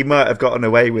America, you might have gotten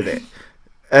away with it.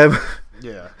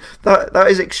 Yeah. That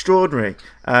is extraordinary.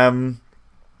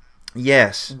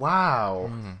 Yes. Wow.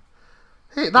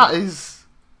 Hey, that is.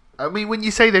 I mean, when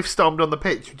you say they've stormed on the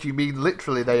pitch, do you mean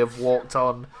literally they have walked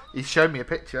on? He's shown me a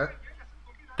picture.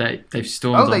 They've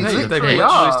stormed they onto the literally pitch.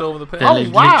 are. stormed the pitch. They Oh,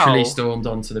 wow. literally stormed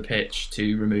onto the pitch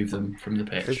to remove them from the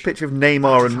There's a pitch. picture of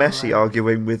Neymar and Messi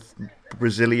arguing with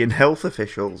Brazilian health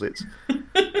officials. It's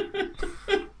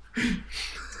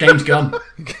Game's gone.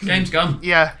 Game's gone.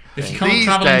 Yeah. If you can't These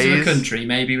travel into days- the country,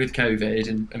 maybe with COVID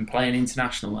and play an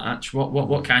international match,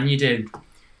 what can you do?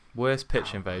 Worst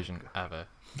pitch invasion ever.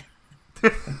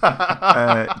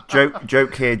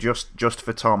 joke here just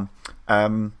for Tom.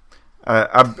 Abdallah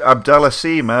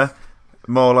Seema,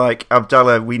 more like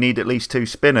Abdallah. We need at least 2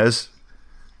 spinners.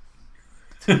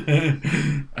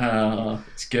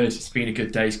 It's good. It's been a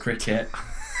good day's cricket.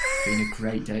 It's been a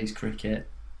great day's cricket.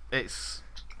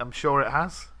 I'm sure it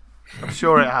has. I'm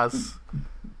sure it has.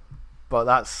 But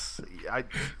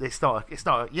it's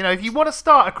not. You know, if you want to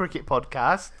start a cricket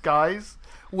podcast, guys,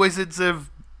 Wizards of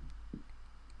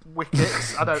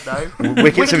Wickets. I don't know.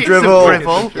 Wickets of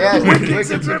dribble. Yes, Wickets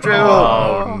of dribble.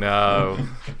 Oh no!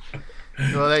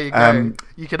 Well, there you go.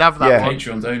 You can have that yeah. one.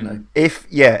 Patrons only.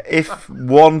 If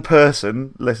one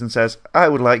person listens and says, I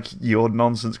would like your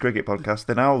nonsense cricket podcast,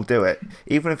 then I'll do it,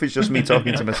 even if it's just me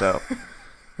talking to myself,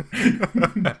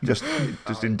 just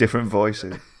in different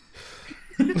voices.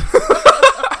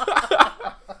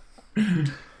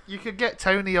 You could get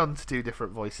Tony on to do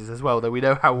different voices as well, though we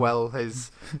know how well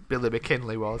his Billy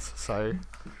McKinley was. So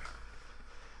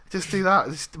just do that.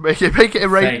 Just make it a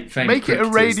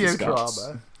radio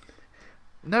drama.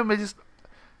 No, just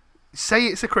say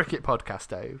it's a cricket podcast,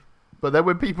 Dave. But then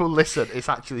when people listen, it's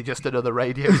actually just another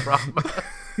radio drama.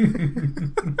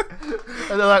 And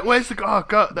they're like, "Where's the oh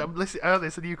god? I'm listening. Oh,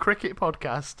 there's a new cricket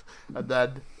podcast." And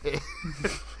then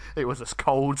it was a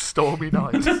cold, stormy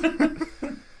night.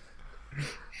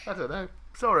 I don't know.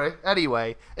 Sorry.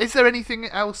 Anyway, is there anything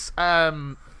else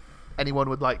anyone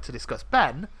would like to discuss?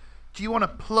 Ben, do you want to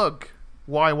plug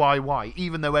YYY,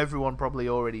 even though everyone probably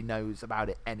already knows about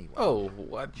it anyway? Oh,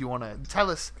 what? Do you want to tell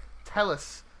us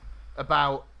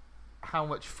about how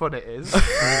much fun it is?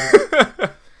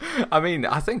 I mean,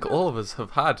 I think all of us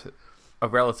have had a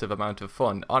relative amount of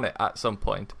fun on it at some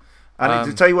point. And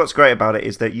to tell you what's great about it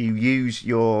is that you use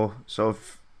your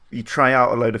you try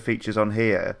out a load of features on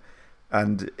here,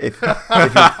 and if it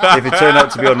turned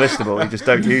out to be unlistenable, you just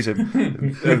don't use them.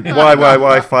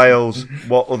 YYY Files,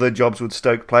 What Other Jobs Would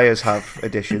Stoke Players Have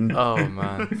edition. Oh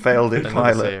man, failed it another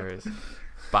pilot. Series.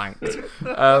 Banked.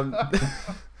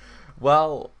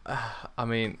 Well, I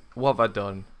mean, what have I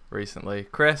done recently?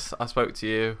 Chris, I spoke to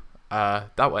you.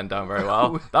 That went down very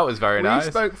well. That was very nice.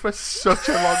 We spoke for such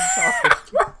a long time.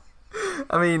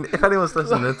 I mean, if anyone's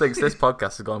listening and thinks this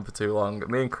podcast has gone for too long,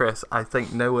 me and Chris, I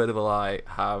think no word of a lie,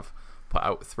 have put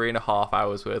out 3.5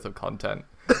 hours worth of content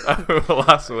over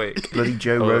last week. Bloody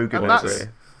Joe Rogan was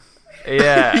here.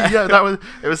 Yeah. Yeah,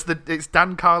 it's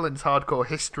Dan Carlin's hardcore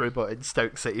history, but in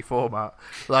Stoke City format.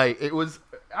 Like, it was.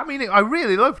 I mean, I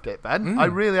really loved it, Ben. I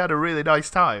really had a really nice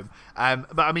time.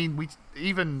 But I mean,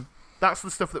 that's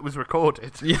the stuff that was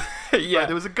recorded. Yeah. Like,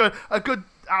 there was a good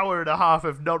hour and a half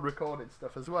of non-recorded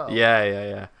stuff as well.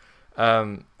 Yeah.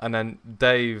 And then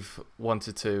Dave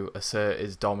wanted to assert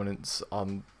his dominance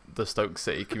on the Stoke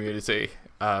City community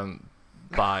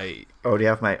by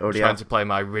trying to play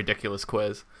my ridiculous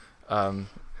quiz. I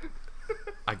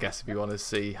guess if you want to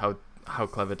see how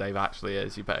clever Dave actually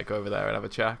is, you better go over there and have a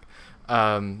check.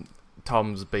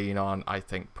 Tom's been on, I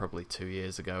think, probably 2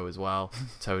 years ago as well.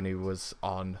 Tony was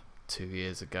on 2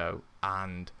 years ago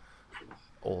and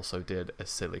also did a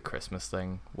silly Christmas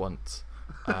thing once.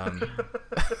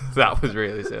 That was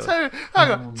really silly.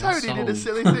 Hang on, Tony did a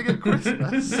silly thing at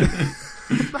Christmas.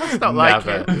 That's not like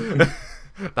it.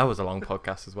 That was a long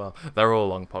podcast as well. They're all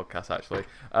long podcasts, actually.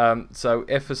 So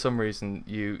if for some reason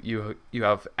you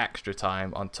have extra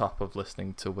time on top of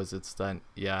listening to Wizards, then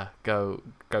yeah, go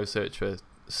search for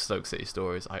Stoke City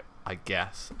Stories, I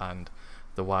guess, and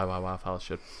the YYY Files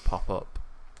should pop up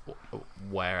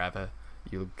wherever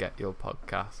you get your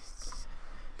podcasts.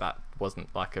 That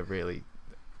wasn't like a really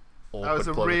awkward That was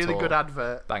a plug at really all. good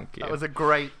advert. Thank you. That was a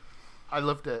great. I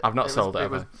loved it. I've not sold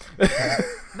it.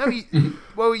 No,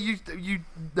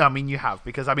 I mean, you have,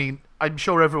 because I mean, I'm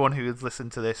sure everyone who has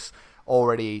listened to this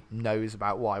already knows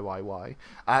about YYY.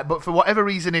 But for whatever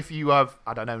reason, if you have,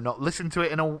 I don't know, not listened to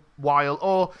it in a while,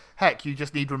 or heck, you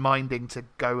just need reminding to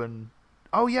go and,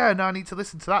 oh yeah, no, I need to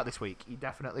listen to that this week. You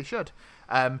definitely should.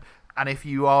 And if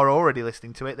you are already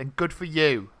listening to it, then good for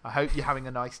you. I hope you're having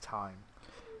a nice time.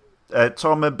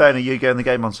 Tom and Ben, are you going to the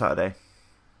game on Saturday?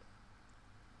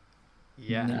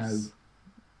 Yes.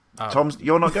 No. Tom's,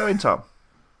 you're not going, Tom?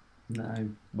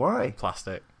 No. Why?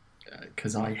 Plastic.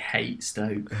 Because I hate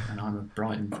Stoke and I'm a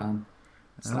Brighton fan.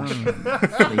 Oh. Fleeing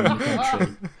the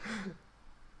country.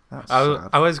 That's sad.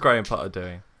 How is Graham Potter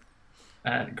doing?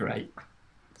 Great.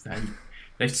 So,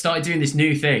 they've started doing this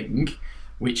new thing,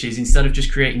 which is instead of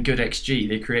just creating good XG,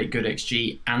 they create good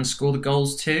XG and score the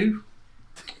goals too.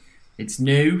 It's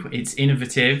new, it's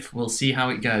innovative. We'll see how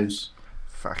it goes.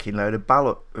 Fucking load of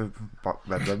ballot. I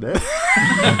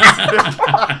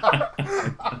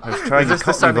was trying Is this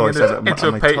the sounding into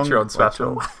a Patreon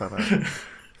special?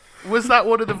 Was that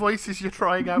one of the voices you're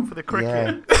trying out for the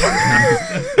cricket?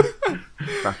 Yeah.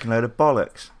 Fucking load of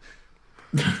bollocks.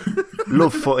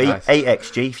 Love footy, Nice.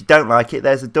 8xg. If you don't like it,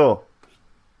 there's the door.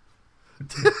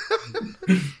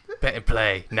 Better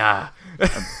play. Nah.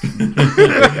 being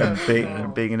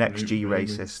an XG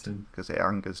racist because it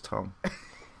angers Tom.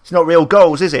 It's not real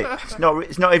goals, is it? It's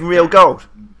not even real goals.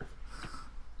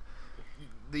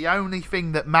 The only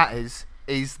thing that matters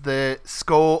is the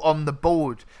score on the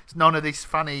board. It's none of this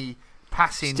funny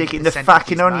passing. Stick it in the percentages,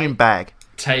 fucking onion mate. bag.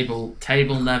 Table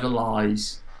never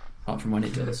lies, apart from when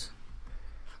it does.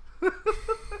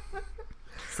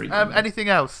 Frequently. Anything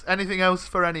else? Anything else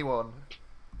for anyone?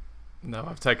 No,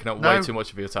 I've taken up No. way too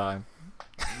much of your time.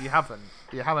 You haven't.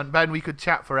 Ben, we could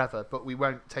chat forever, but we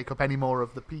won't take up any more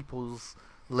of the people's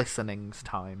listening's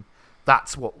time.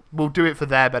 That's what we'll do it for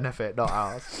their benefit, not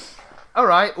ours. All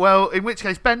right. Well, in which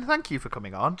case, Ben, thank you for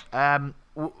coming on.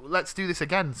 Let's do this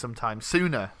again sometime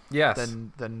sooner. Yes.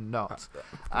 Than not.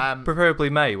 Preferably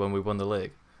May when we won the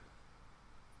league.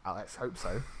 Let's hope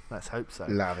so.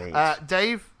 Love it.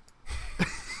 Dave.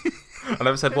 I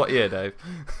never said what year, Dave.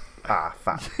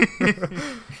 Fat.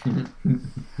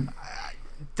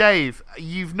 Dave,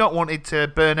 you've not wanted to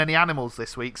burn any animals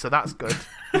this week, so that's good.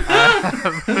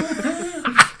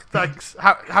 Thanks.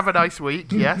 Have a nice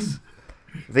week. Yes.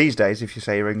 These days, if you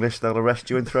say you're English, they'll arrest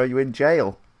you and throw you in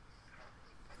jail.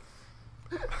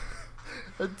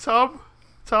 And Tom,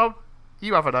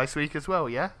 you have a nice week as well,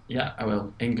 yeah? Yeah, I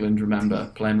will. England,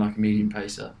 remember, playing like a medium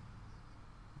pacer.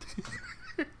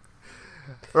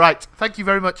 Right. Thank you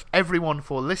very much, everyone,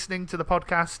 for listening to the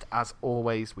podcast. As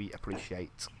always, we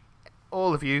appreciate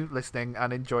all of you listening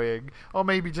and enjoying, or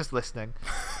maybe just listening.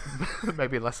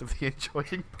 Maybe less of the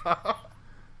enjoying part.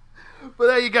 But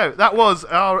there you go. That was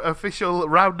our official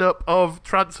roundup of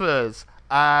transfers.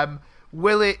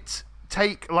 Will it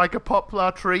take like a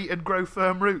poplar tree and grow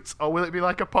firm roots, or will it be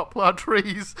like a poplar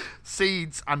tree's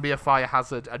seeds and be a fire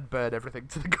hazard and burn everything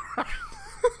to the ground?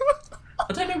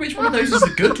 I don't know which one of those is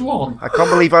the good one. I can't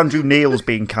believe Andrew Neil's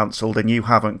been cancelled and you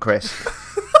haven't, Chris.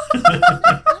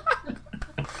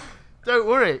 Don't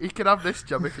worry, he can have this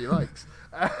job if he likes.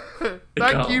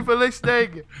 Thank you for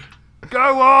listening.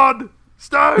 Go on,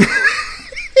 Stone!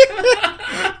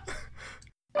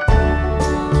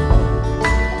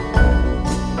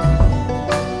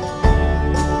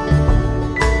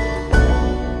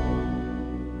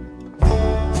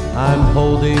 I'm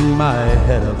holding my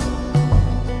head up.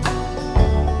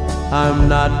 I'm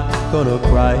not gonna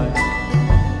cry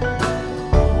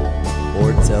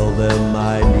or tell them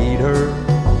I need her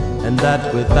and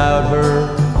that without her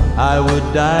I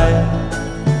would die.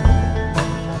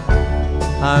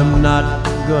 I'm not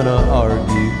gonna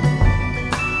argue,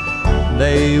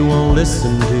 they won't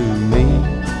listen to me.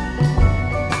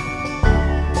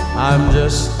 I'm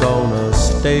just gonna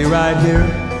stay right here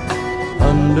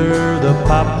under the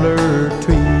poplar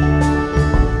tree.